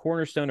theory, a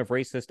cornerstone of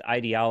racist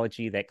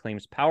ideology that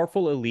claims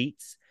powerful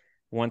elites,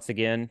 once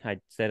again, I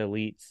said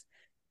elites,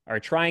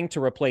 are trying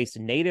to replace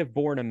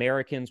native-born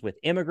Americans with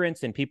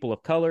immigrants and people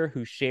of color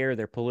who share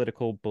their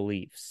political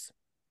beliefs.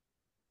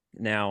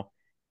 Now,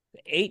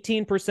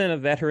 18%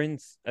 of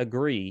veterans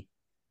agree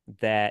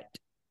that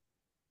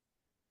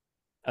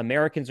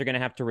Americans are going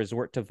to have to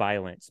resort to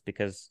violence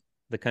because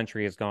the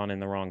country has gone in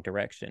the wrong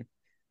direction.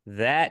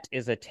 That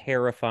is a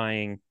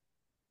terrifying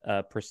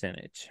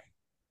percentage.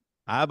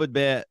 I would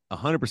bet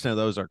 100% of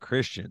those are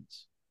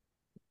Christians.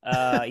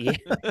 Yeah.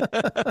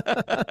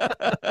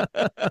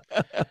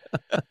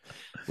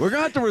 We're going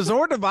to have to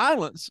resort to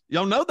violence.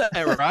 Y'all know that,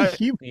 right?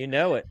 You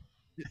know it.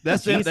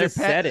 That's Jesus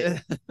said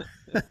it.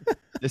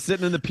 They're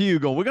sitting in the pew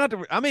going, we're going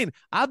to, I mean,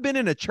 I've been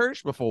in a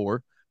church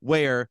before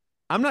where,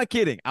 I'm not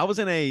kidding, I was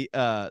in a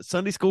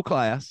Sunday school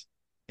class,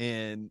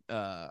 and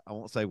I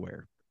won't say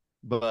where,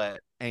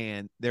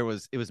 and it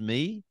was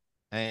me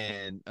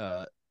and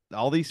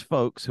all these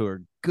folks who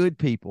are good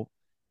people,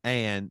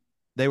 and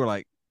they were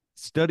like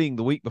studying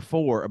the week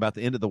before about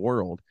the end of the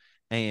world.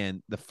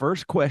 And the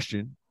first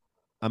question,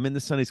 I'm in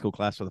the Sunday school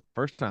class for the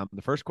first time.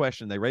 The first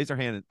question, they raise their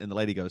hand, and the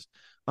lady goes,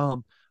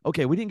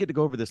 okay, we didn't get to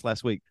go over this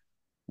last week.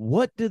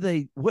 What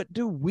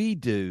do we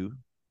do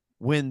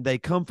when they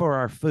come for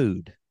our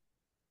food?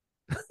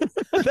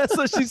 That's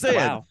what she said.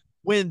 Wow.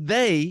 When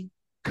they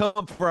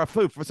come for our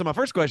food. So my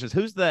first question is,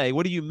 who's they?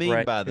 What do you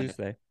mean by that? Who's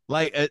they?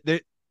 Like,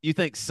 you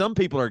think some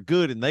people are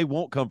good and they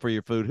won't come for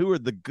your food. Who are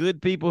the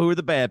good people? Who are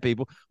the bad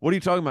people? What are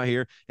you talking about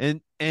here?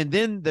 And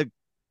then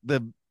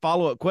the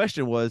follow-up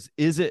question was,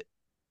 is it,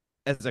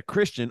 as a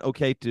Christian,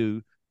 okay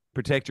to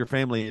protect your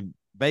family? And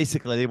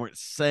basically they weren't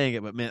saying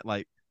it, but meant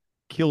like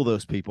kill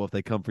those people if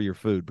they come for your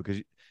food,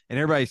 and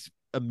everybody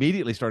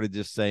immediately started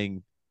just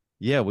saying,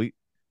 yeah,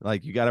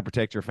 you got to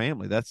protect your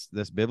family. That's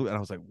biblical. And I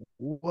was like,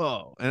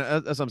 whoa.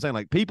 And that's what I'm saying.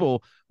 Like,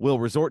 people will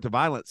resort to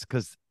violence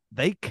because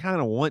they kind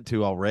of want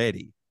to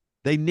already.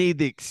 They need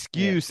the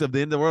excuse of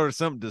the end of the world or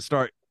something to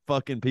start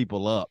fucking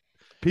people up.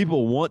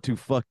 People want to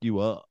fuck you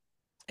up.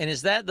 And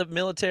is that the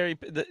military?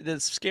 The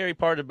scary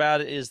part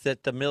about it is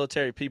that the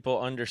military people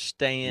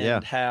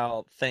understand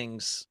how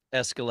things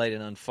escalate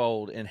and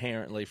unfold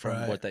inherently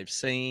from what they've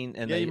seen,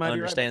 and they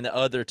understand that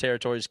other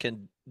territories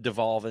can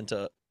devolve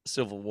into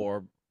civil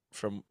war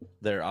from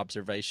their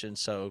observation.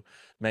 So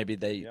maybe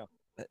they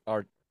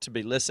are to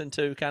be listened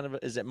to. Kind of,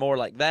 is it more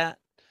like that?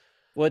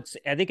 Well,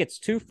 I think it's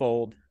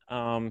twofold.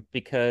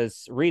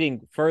 Because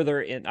reading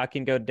further I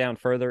can go down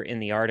further in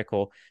the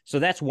article. So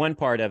that's one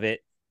part of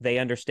it. They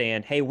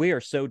understand, hey, we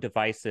are so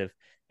divisive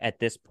at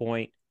this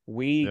point.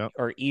 We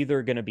are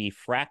either going to be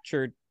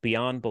fractured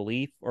beyond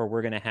belief, or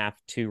we're going to have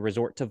to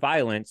resort to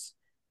violence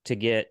to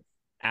get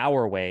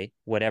our way,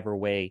 whatever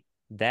way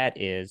that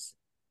is.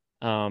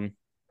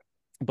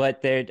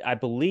 But there, I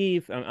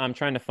believe, I'm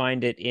trying to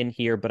find it in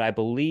here, but I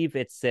believe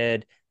it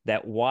said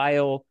that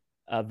while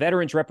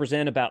veterans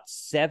represent about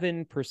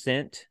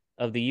 7%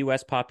 of the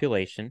U.S.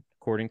 population,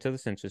 according to the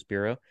Census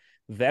Bureau,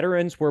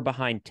 veterans were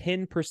behind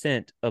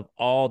 10% of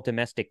all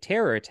domestic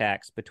terror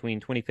attacks between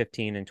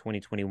 2015 and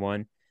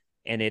 2021.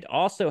 And it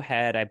also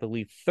had, I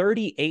believe,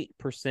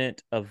 38%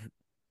 of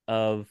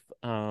of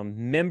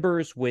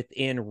members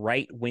within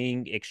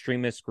right-wing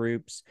extremist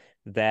groups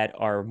that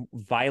are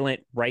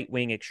violent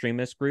right-wing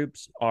extremist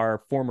groups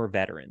are former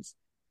veterans.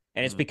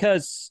 And it's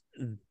because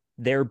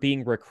they're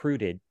being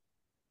recruited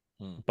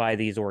by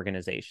these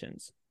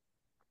organizations.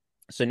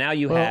 So now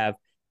you have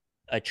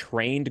a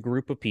trained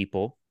group of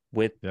people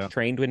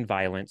trained in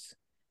violence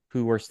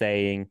who are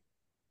saying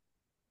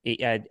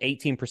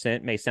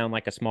 18% may sound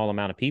like a small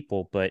amount of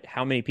people, but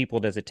how many people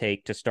does it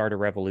take to start a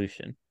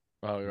revolution?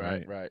 Oh,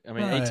 right. I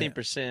mean,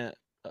 18%,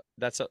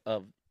 that's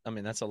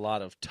a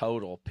lot of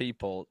total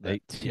people.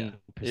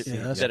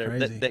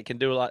 18%. That can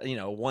do a lot.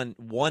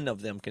 One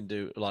of them can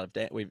do a lot of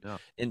damage.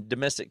 In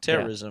domestic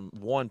terrorism,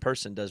 one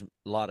person does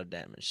a lot of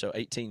damage. So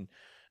 18%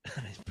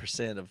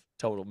 of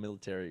total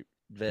military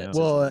vets.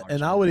 Well,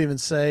 and I would even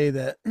say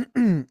that,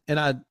 and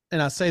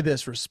I say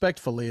this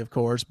respectfully, of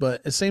course, but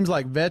it seems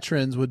like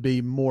veterans would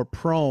be more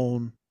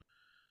prone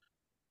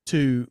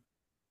to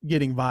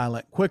getting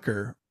violent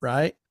quicker,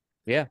 right?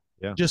 Yeah.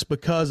 Just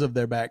because of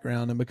their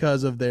background and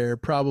because of their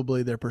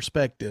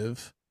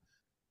perspective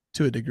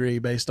to a degree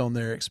based on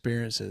their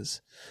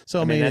experiences.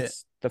 So I mean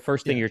that's the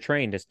first thing you're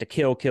trained is to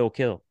kill.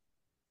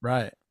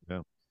 Right.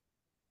 Yeah.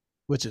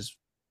 Which is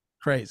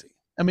crazy.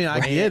 I mean, I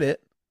get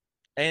it.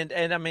 And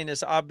I mean,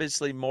 it's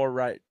obviously more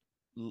right,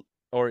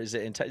 or is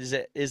it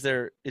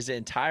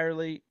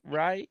entirely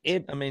right?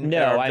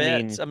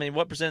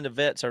 What percent of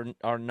vets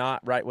are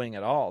not right wing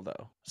at all,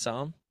 though?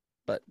 Some,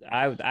 but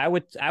I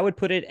would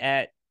put it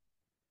at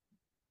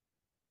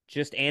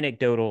just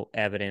anecdotal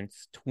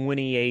evidence.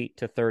 28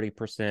 to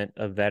 30%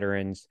 of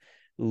veterans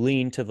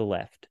lean to the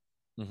left,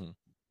 and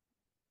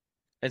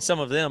some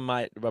of them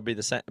might be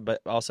the same,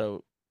 but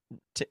also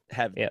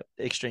have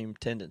extreme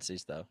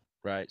tendencies, though.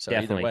 Right. So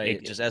definitely. Either way,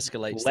 it just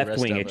escalates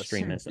left-wing the rest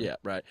extremism. Yeah,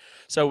 right.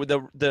 So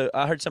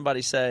I heard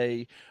somebody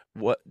say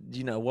what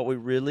we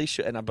really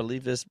should, and I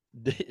believe this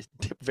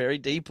very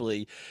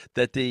deeply,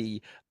 that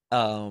the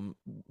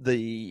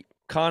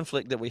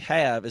conflict that we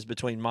have is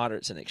between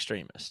moderates and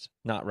extremists,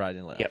 not right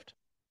and left. Yep.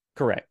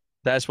 Correct.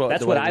 That's what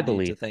I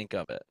believe. To think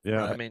of it.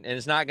 Yeah. I mean, and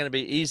it's not going to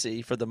be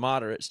easy for the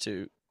moderates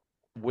to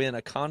win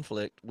a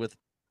conflict with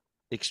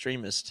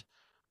extremists.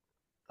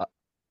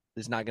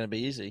 It's not going to be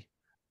easy.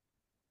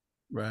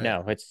 Right.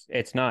 No,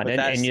 it's not. But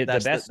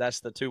That's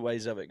the two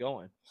ways of it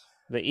going.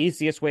 The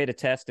easiest way to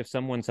test if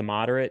someone's a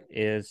moderate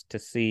is to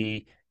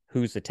see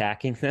who's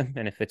attacking them,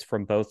 and if it's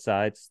from both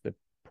sides, they're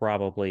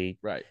probably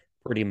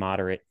pretty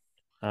moderate.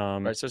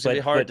 Right. So it's gonna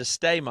be hard to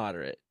stay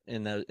moderate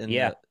in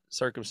the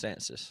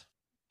circumstances.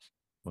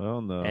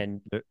 Well,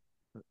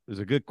 there's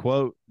a good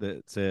quote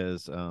that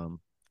says,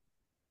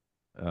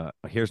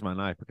 "Here's my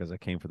knife because I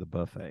came for the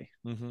buffet."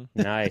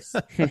 Nice.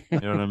 You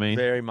know what I mean?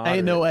 Very moderate.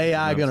 Ain't no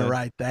AI gonna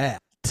write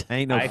that.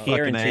 Ain't no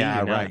fucking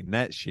AI writing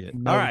that shit.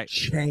 No All right,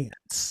 chance.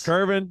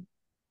 Curvin,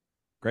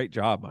 great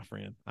job, my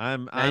friend.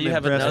 I'm you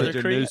have impressed another with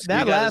your news.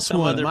 That last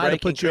one might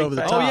have put you over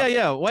the top. Oh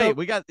yeah. Wait,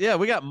 we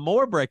got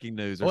more breaking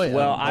news.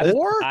 Well,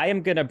 I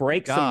am gonna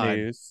break some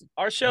news.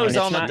 Our show is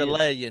on a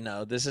delay.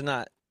 This is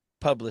not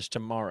published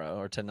tomorrow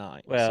or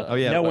tonight. Well,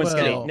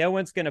 no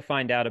one's gonna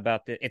find out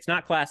about this. It's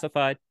not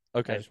classified.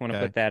 Okay, I just want to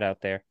put that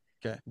out there.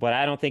 Okay, but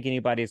I don't think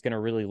anybody's gonna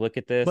really look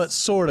at this. But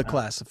sort of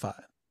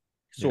classified.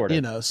 Sort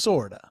of.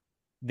 Sort of.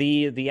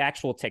 The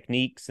actual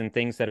techniques and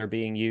things that are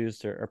being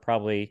used are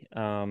probably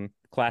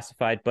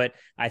classified, but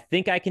I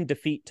think I can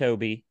defeat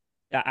Toby.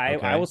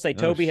 I will say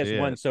Toby has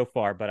won so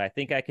far, but I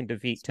think I can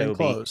defeat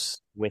Toby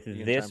with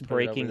this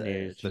breaking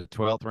news. The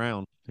 12th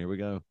round. Here we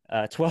go.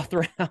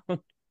 12th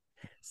round.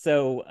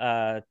 So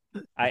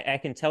I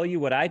can tell you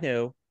what I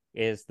know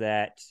is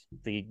that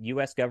the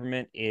U.S.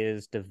 government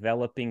is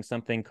developing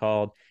something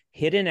called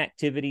Hidden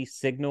Activity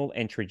Signal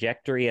and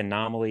Trajectory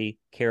Anomaly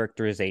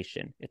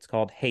Characterization. It's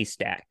called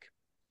Haystack.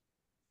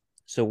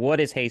 So what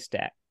is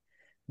Haystack?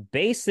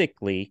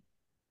 Basically,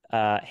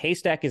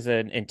 Haystack is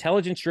an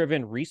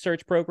intelligence-driven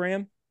research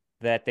program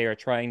that they are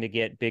trying to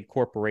get big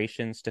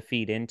corporations to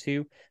feed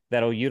into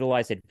that'll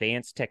utilize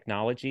advanced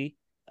technology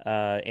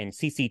and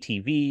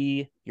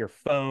CCTV, your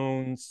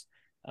phones,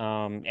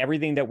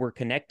 everything that we're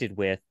connected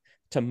with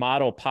to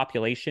model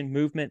population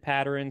movement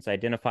patterns,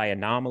 identify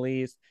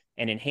anomalies,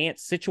 and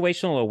enhance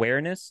situational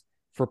awareness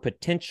for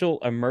potential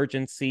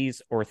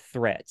emergencies or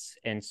threats.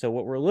 And so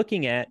what we're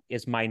looking at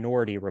is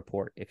Minority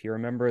Report. If you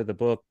remember the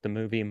book, the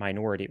movie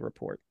Minority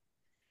Report.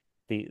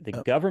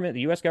 The government,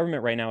 the U.S.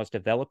 government right now is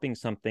developing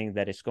something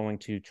that is going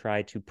to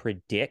try to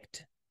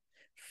predict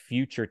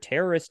future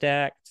terrorist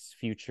acts,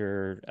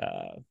 future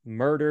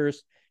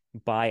murders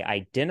by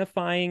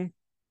identifying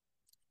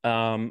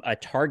a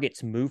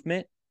target's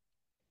movement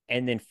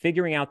and then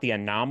figuring out the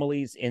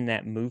anomalies in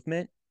that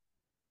movement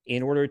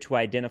in order to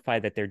identify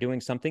that they're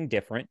doing something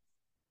different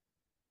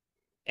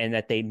and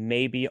that they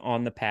may be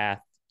on the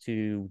path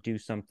to do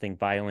something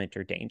violent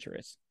or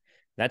dangerous.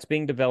 That's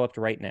being developed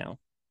right now.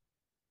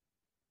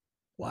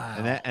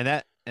 Wow.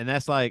 And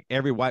that's like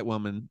every white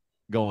woman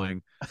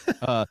going,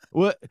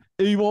 what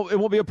it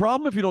won't be a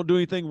problem if you don't do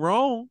anything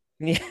wrong.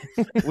 We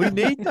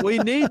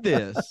need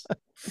this.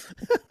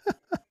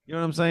 You know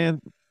what I'm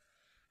saying?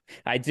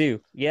 I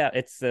do. Yeah,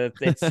 it's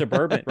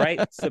suburban,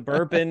 right?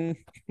 Suburban.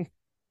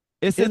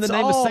 It's in the It's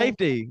name all- of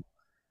safety.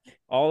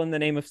 All in the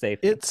name of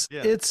safety.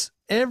 It's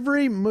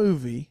every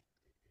movie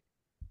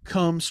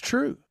comes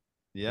true.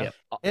 Yeah. Yep.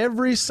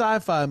 Every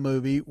sci-fi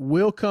movie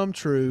will come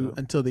true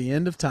until the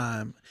end of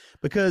time,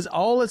 because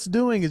all it's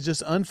doing is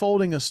just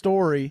unfolding a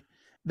story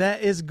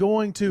that is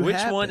going to Which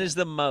happen. one is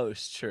the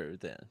most true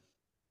then?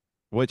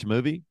 Which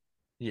movie?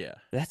 Yeah.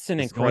 That's an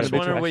It's incredible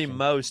Which one are we question.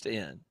 most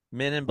in?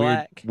 Men in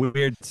Black?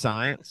 Weird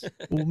science.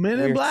 Well, Men in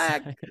Weird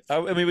Black? science.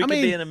 I mean, we could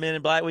be in a Men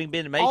in Black. We can be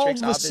in a Matrix, all of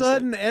a obviously.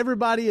 sudden,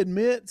 everybody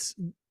admits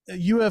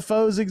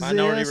UFOs exist.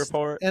 Minority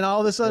Report. And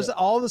all this other stuff.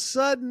 All of a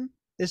sudden,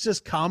 it's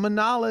just common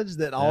knowledge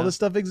that all this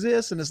stuff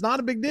exists, and it's not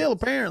a big deal,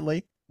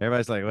 apparently.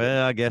 Everybody's like,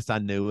 well, I guess I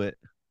knew it.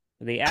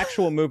 The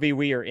actual movie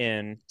we are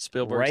in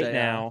Spielberg's right AI.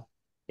 now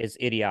is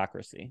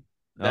Idiocracy.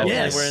 Definitely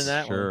Yes. we're in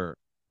that one. Sure.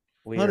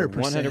 We are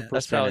 100%. 100%.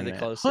 That's probably in the that.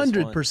 closest one.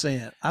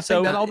 100%. I So-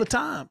 think that all the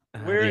time.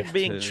 We're Yeah,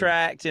 being too.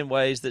 tracked in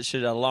ways that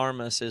should alarm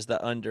us. Is the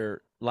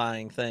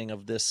underlying thing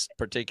of this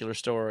particular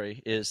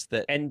story is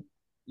that And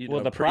you well,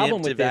 know, the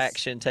problem with preemptive this-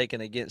 action taken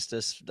against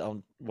us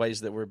on ways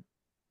that we're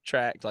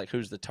tracked, like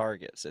who's the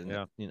targets, and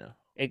Yeah. you know,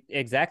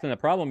 exactly. And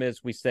the problem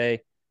is we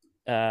say,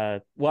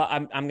 well,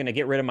 I'm going to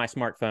get rid of my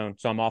smartphone,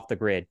 so I'm off the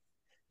grid.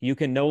 You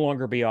can no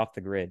longer be off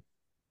the grid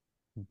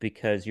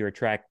because you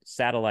attract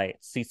satellite,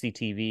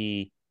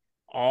 CCTV,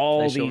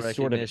 all facial these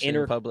sort of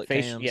recognition, public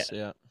cams,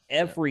 yeah.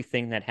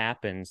 everything that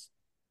happens,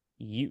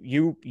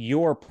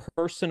 your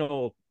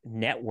personal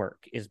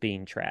network is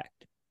being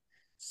tracked.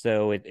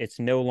 So it's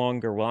no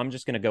longer, well, I'm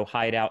just going to go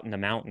hide out in the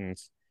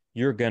mountains.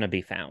 You're going to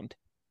be found.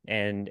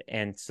 And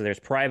so there's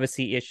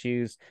privacy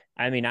issues.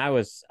 I mean,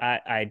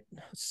 I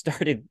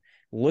started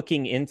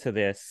looking into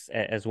this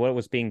as what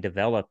was being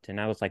developed, and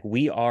I was like,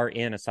 we are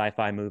in a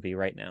sci-fi movie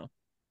right now.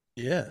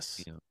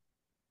 Yes. Yeah.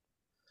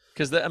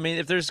 Because I mean,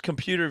 if there's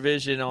computer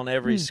vision on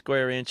every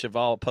square inch of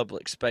all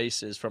public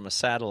spaces from a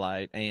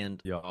satellite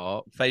and Yeah.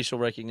 facial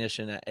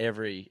recognition at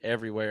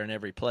everywhere and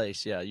every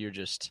place, yeah,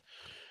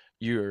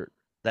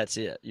 that's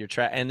it. You're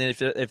and then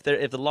if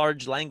the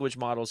large language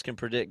models can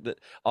predict that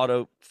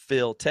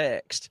autofill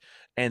text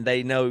and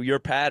they know your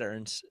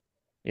patterns,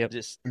 Yep.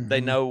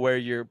 They know where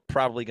you're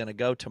probably going to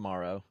go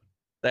tomorrow.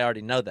 They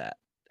already know that,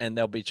 and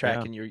they'll be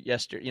tracking your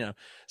yesterday. You know,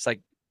 it's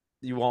like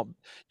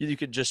you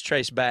could just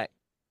trace back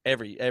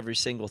every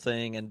single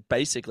thing and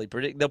basically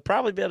predict. They'll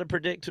probably be able to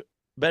predict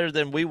better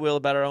than we will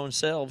about our own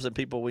selves and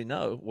people we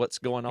know what's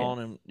going on,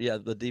 and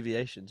the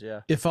deviations.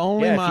 Yeah. If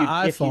only Yeah,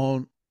 my if you-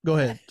 iPhone. Go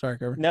ahead. Sorry,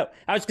 Kirby. No,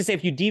 I was going to say,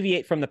 if you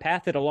deviate from the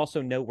path, it'll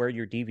also know where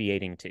you're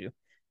deviating to,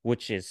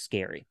 which is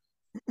scary.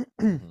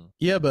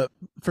 Yeah, but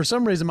for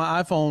some reason,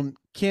 my iPhone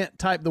can't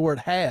type the word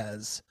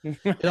has.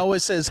 It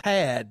always says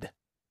had.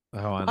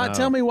 Oh, I know.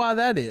 Tell me why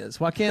that is.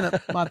 Why can't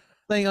my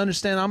thing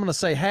understand I'm going to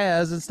say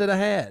has instead of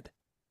had?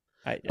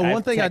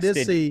 One thing I did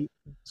see,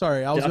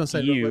 sorry, I was going to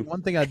say, real quick,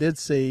 one thing I did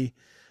see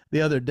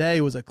the other day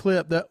was a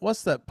clip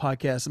what's that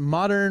podcast?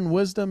 Modern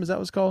Wisdom, is that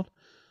what it's called?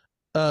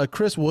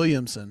 Chris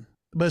Williamson.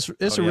 But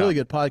it's a really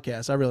good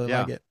podcast. I really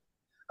like it.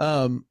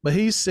 But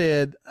he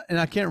said, and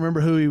I can't remember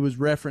who he was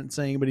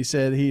referencing, but he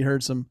said he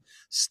heard some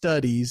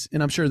studies,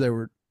 and I'm sure they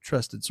were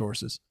trusted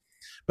sources.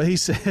 But he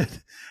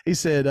said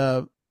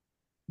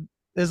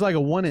there's like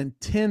a 1 in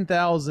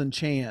 10,000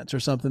 chance or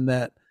something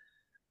that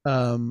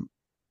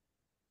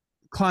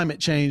climate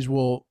change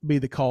will be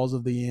the cause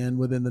of the end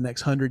within the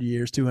next 100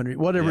 years, 200,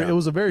 whatever. Yeah. It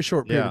was a very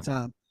short period of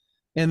time.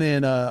 And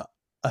then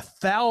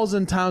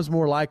 1,000 times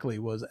more likely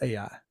was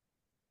AI.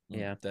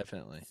 Yeah,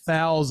 definitely.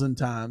 1,000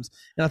 times.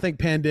 And I think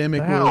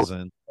pandemic was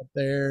up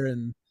there,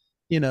 and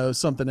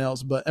something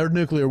else, or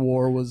nuclear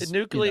war was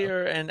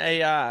nuclear and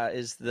AI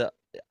is the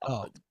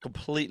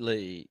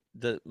completely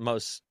the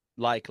most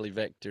likely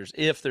vectors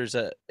if there's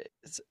a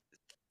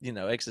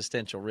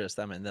existential risk.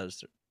 I mean,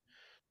 those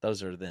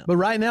are them. But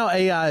right now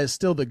AI is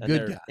still the And good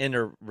they're guy.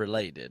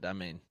 interrelated. I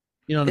mean,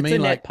 You know what I it's mean?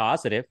 a net Like,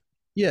 positive.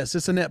 yes,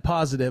 it's a net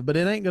positive, but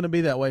it ain't going to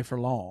be that way for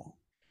long.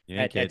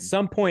 At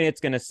some point, it's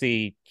going to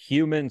see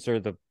humans are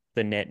the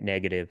net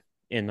negative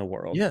in the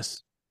world.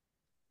 Yes.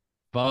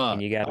 But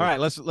And you gotta- all right,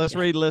 let's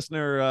read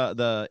listener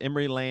the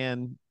Emery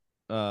Land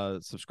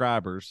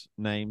subscribers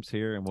names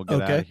here, and we'll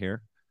get out of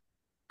here.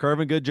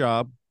 Curvin, good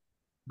job.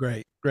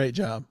 Great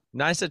job.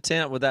 nice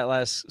attempt with that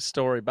last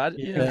story, but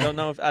I don't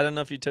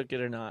know if you took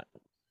it or not.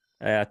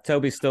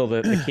 Toby's still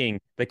the king,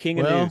 the king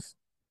of Well,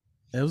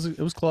 news. It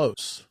was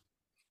close.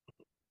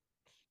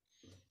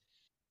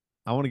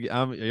 I want to get.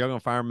 Y'all gonna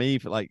fire me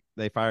for like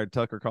they fired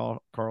Tucker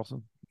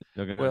Carlson?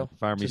 Y'all gonna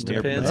fire me just for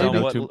depends because I on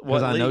know what- too, what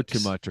because I know too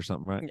leaks. much or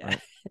something, right? Yeah.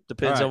 Right.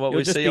 Depends All on what You'll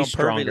we just see be on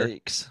stronger. Pervy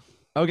Leaks.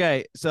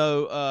 Okay,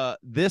 so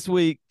this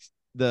week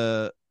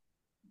the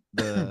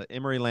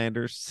Emery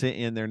Landers sent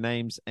in their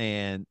names,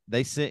 and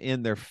they sent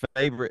in their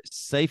favorite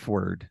safe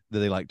word that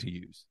they like to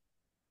use.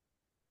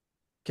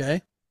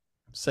 Okay.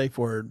 Safe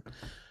word.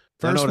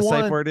 Y'all know First what a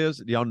one. safe word is?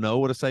 Do y'all know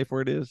what a safe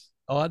word is?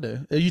 Oh, I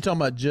do. Are you talking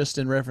about just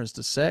in reference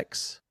to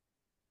sex?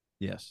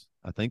 Yes,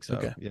 I think so.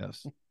 Okay.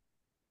 Yes.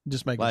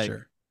 Just making Like,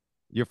 sure.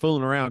 you're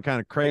fooling around kind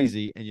of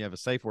crazy, and you have a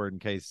safe word in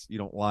case you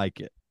don't like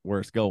it where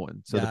it's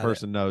going, so the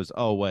person knows.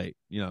 Oh wait,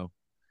 you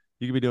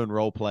could be doing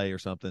role play or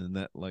something, and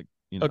that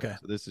okay.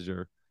 So this is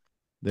their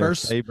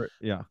first favorite.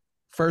 Yeah.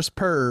 First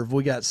perv,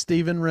 we got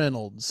Steven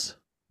Reynolds.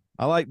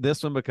 I like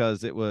this one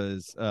because it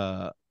was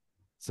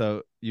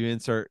so you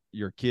insert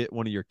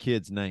one of your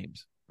kids'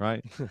 names,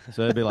 right?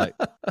 So it'd be like,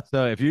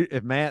 so if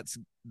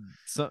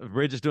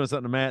Bridge is doing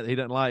something to Matt he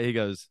doesn't like, he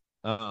goes,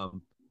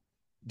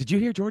 did you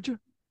hear Georgia?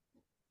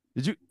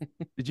 Did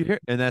you hear?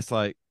 And that's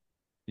like,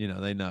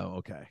 they know,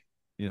 okay,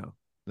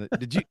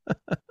 did you?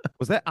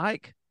 Was that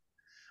Ike?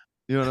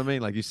 You know what I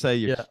mean? Like you say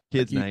your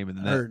kid's name,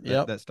 and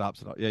then that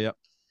stops it all. Yeah, yep.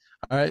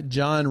 All right,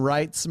 John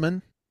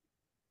Reitzman.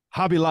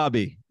 Hobby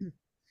Lobby.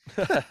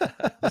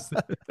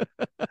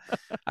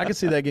 I can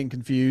see that getting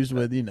confused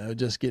with,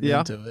 just getting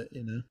into it,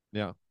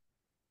 Yeah.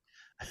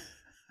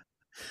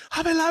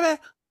 Hobby Lobby.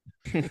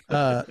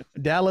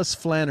 Dallas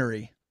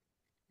Flannery.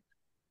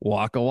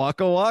 Waka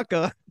waka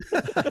waka.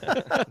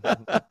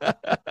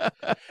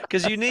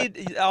 Because you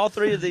need all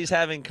three of these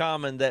have in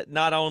common that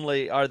not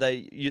only are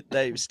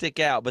they stick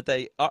out, but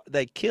they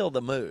kill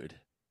the mood.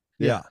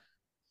 Yeah.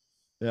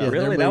 Yeah,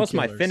 really, that was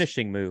my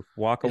finishing move.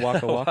 Waka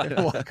waka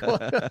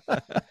waka.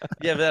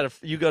 Yeah,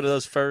 you go to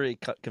those furry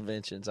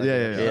conventions.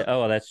 Yeah.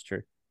 Oh, that's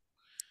true.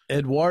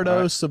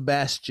 Eduardo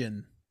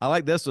Sebastian. I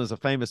like this one. It's a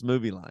famous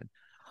movie line.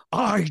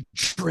 I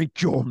drink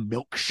your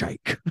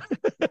milkshake.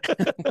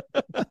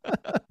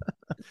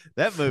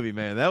 That movie,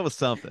 man, that was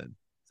something.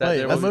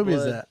 Wait, what movie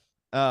is that?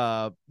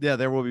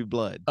 There Will Be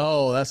Blood.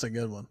 Oh, that's a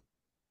good one.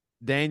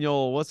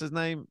 Daniel, what's his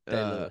name?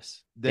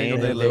 Day-Lewis. Daniel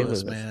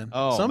Day-Lewis, man.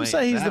 Oh, some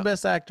say he's the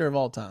best actor of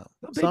all time.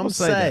 Some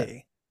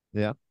say.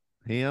 Yeah.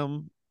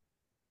 Him,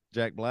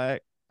 Jack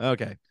Black.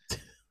 Okay.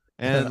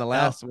 And the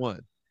last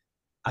one.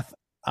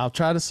 I'll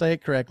try to say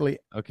it correctly.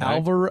 Okay.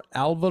 Alvaro.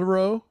 How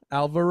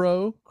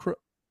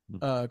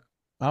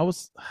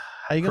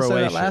you gonna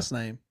say that last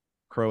name?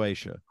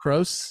 Croatia.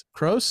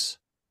 Kroos.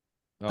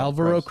 Oh,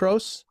 Alvaro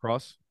Kroos.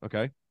 Cross.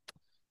 Okay.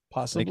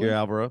 Possibly. Thank you,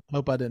 Alvaro.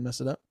 Hope I didn't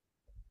mess it up.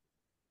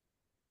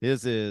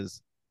 His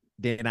is,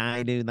 did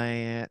I do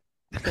that?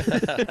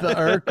 The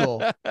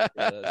Urkel.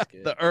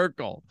 The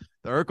Urkel.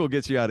 The Urkel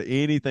gets you out of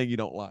anything you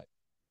don't like.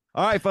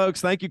 All right,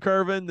 folks. Thank you,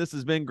 Curvin. This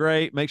has been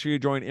great. Make sure you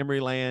join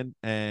Emeryland.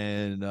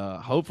 And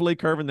hopefully,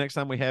 Curvin, next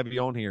time we have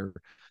you on here,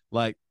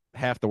 like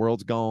half the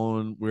world's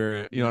gone.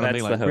 We're, you know what I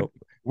mean? Like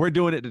we're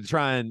doing it to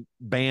try and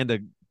band a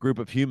group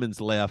of humans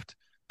left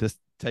to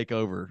take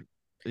over.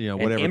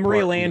 Whatever.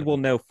 Emeryland will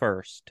know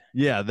first.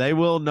 Yeah, they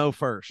will know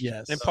first.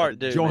 Yes. In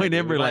part two. Join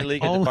Emeryland.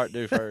 Leak into part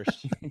two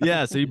first.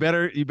 Yeah, so you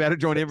better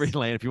join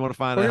Emeryland if you want to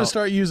find out. We're gonna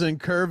start using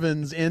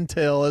Curvin's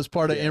intel as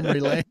part of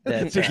Emeryland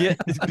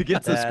to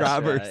get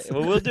subscribers. Right.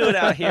 Well, we'll do it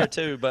out here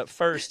too, but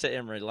first to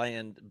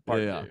Emeryland part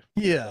two.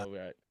 Yeah. So,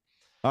 right.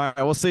 All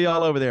right, we'll see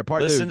y'all over there.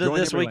 Listen to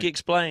This Week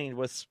Explained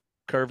with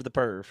Curve the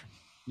Perv.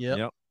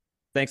 Yep.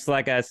 Thanks a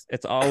lot, guys.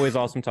 It's always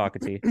awesome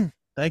talking to you.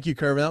 Thank you,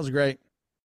 Curvin. That was great.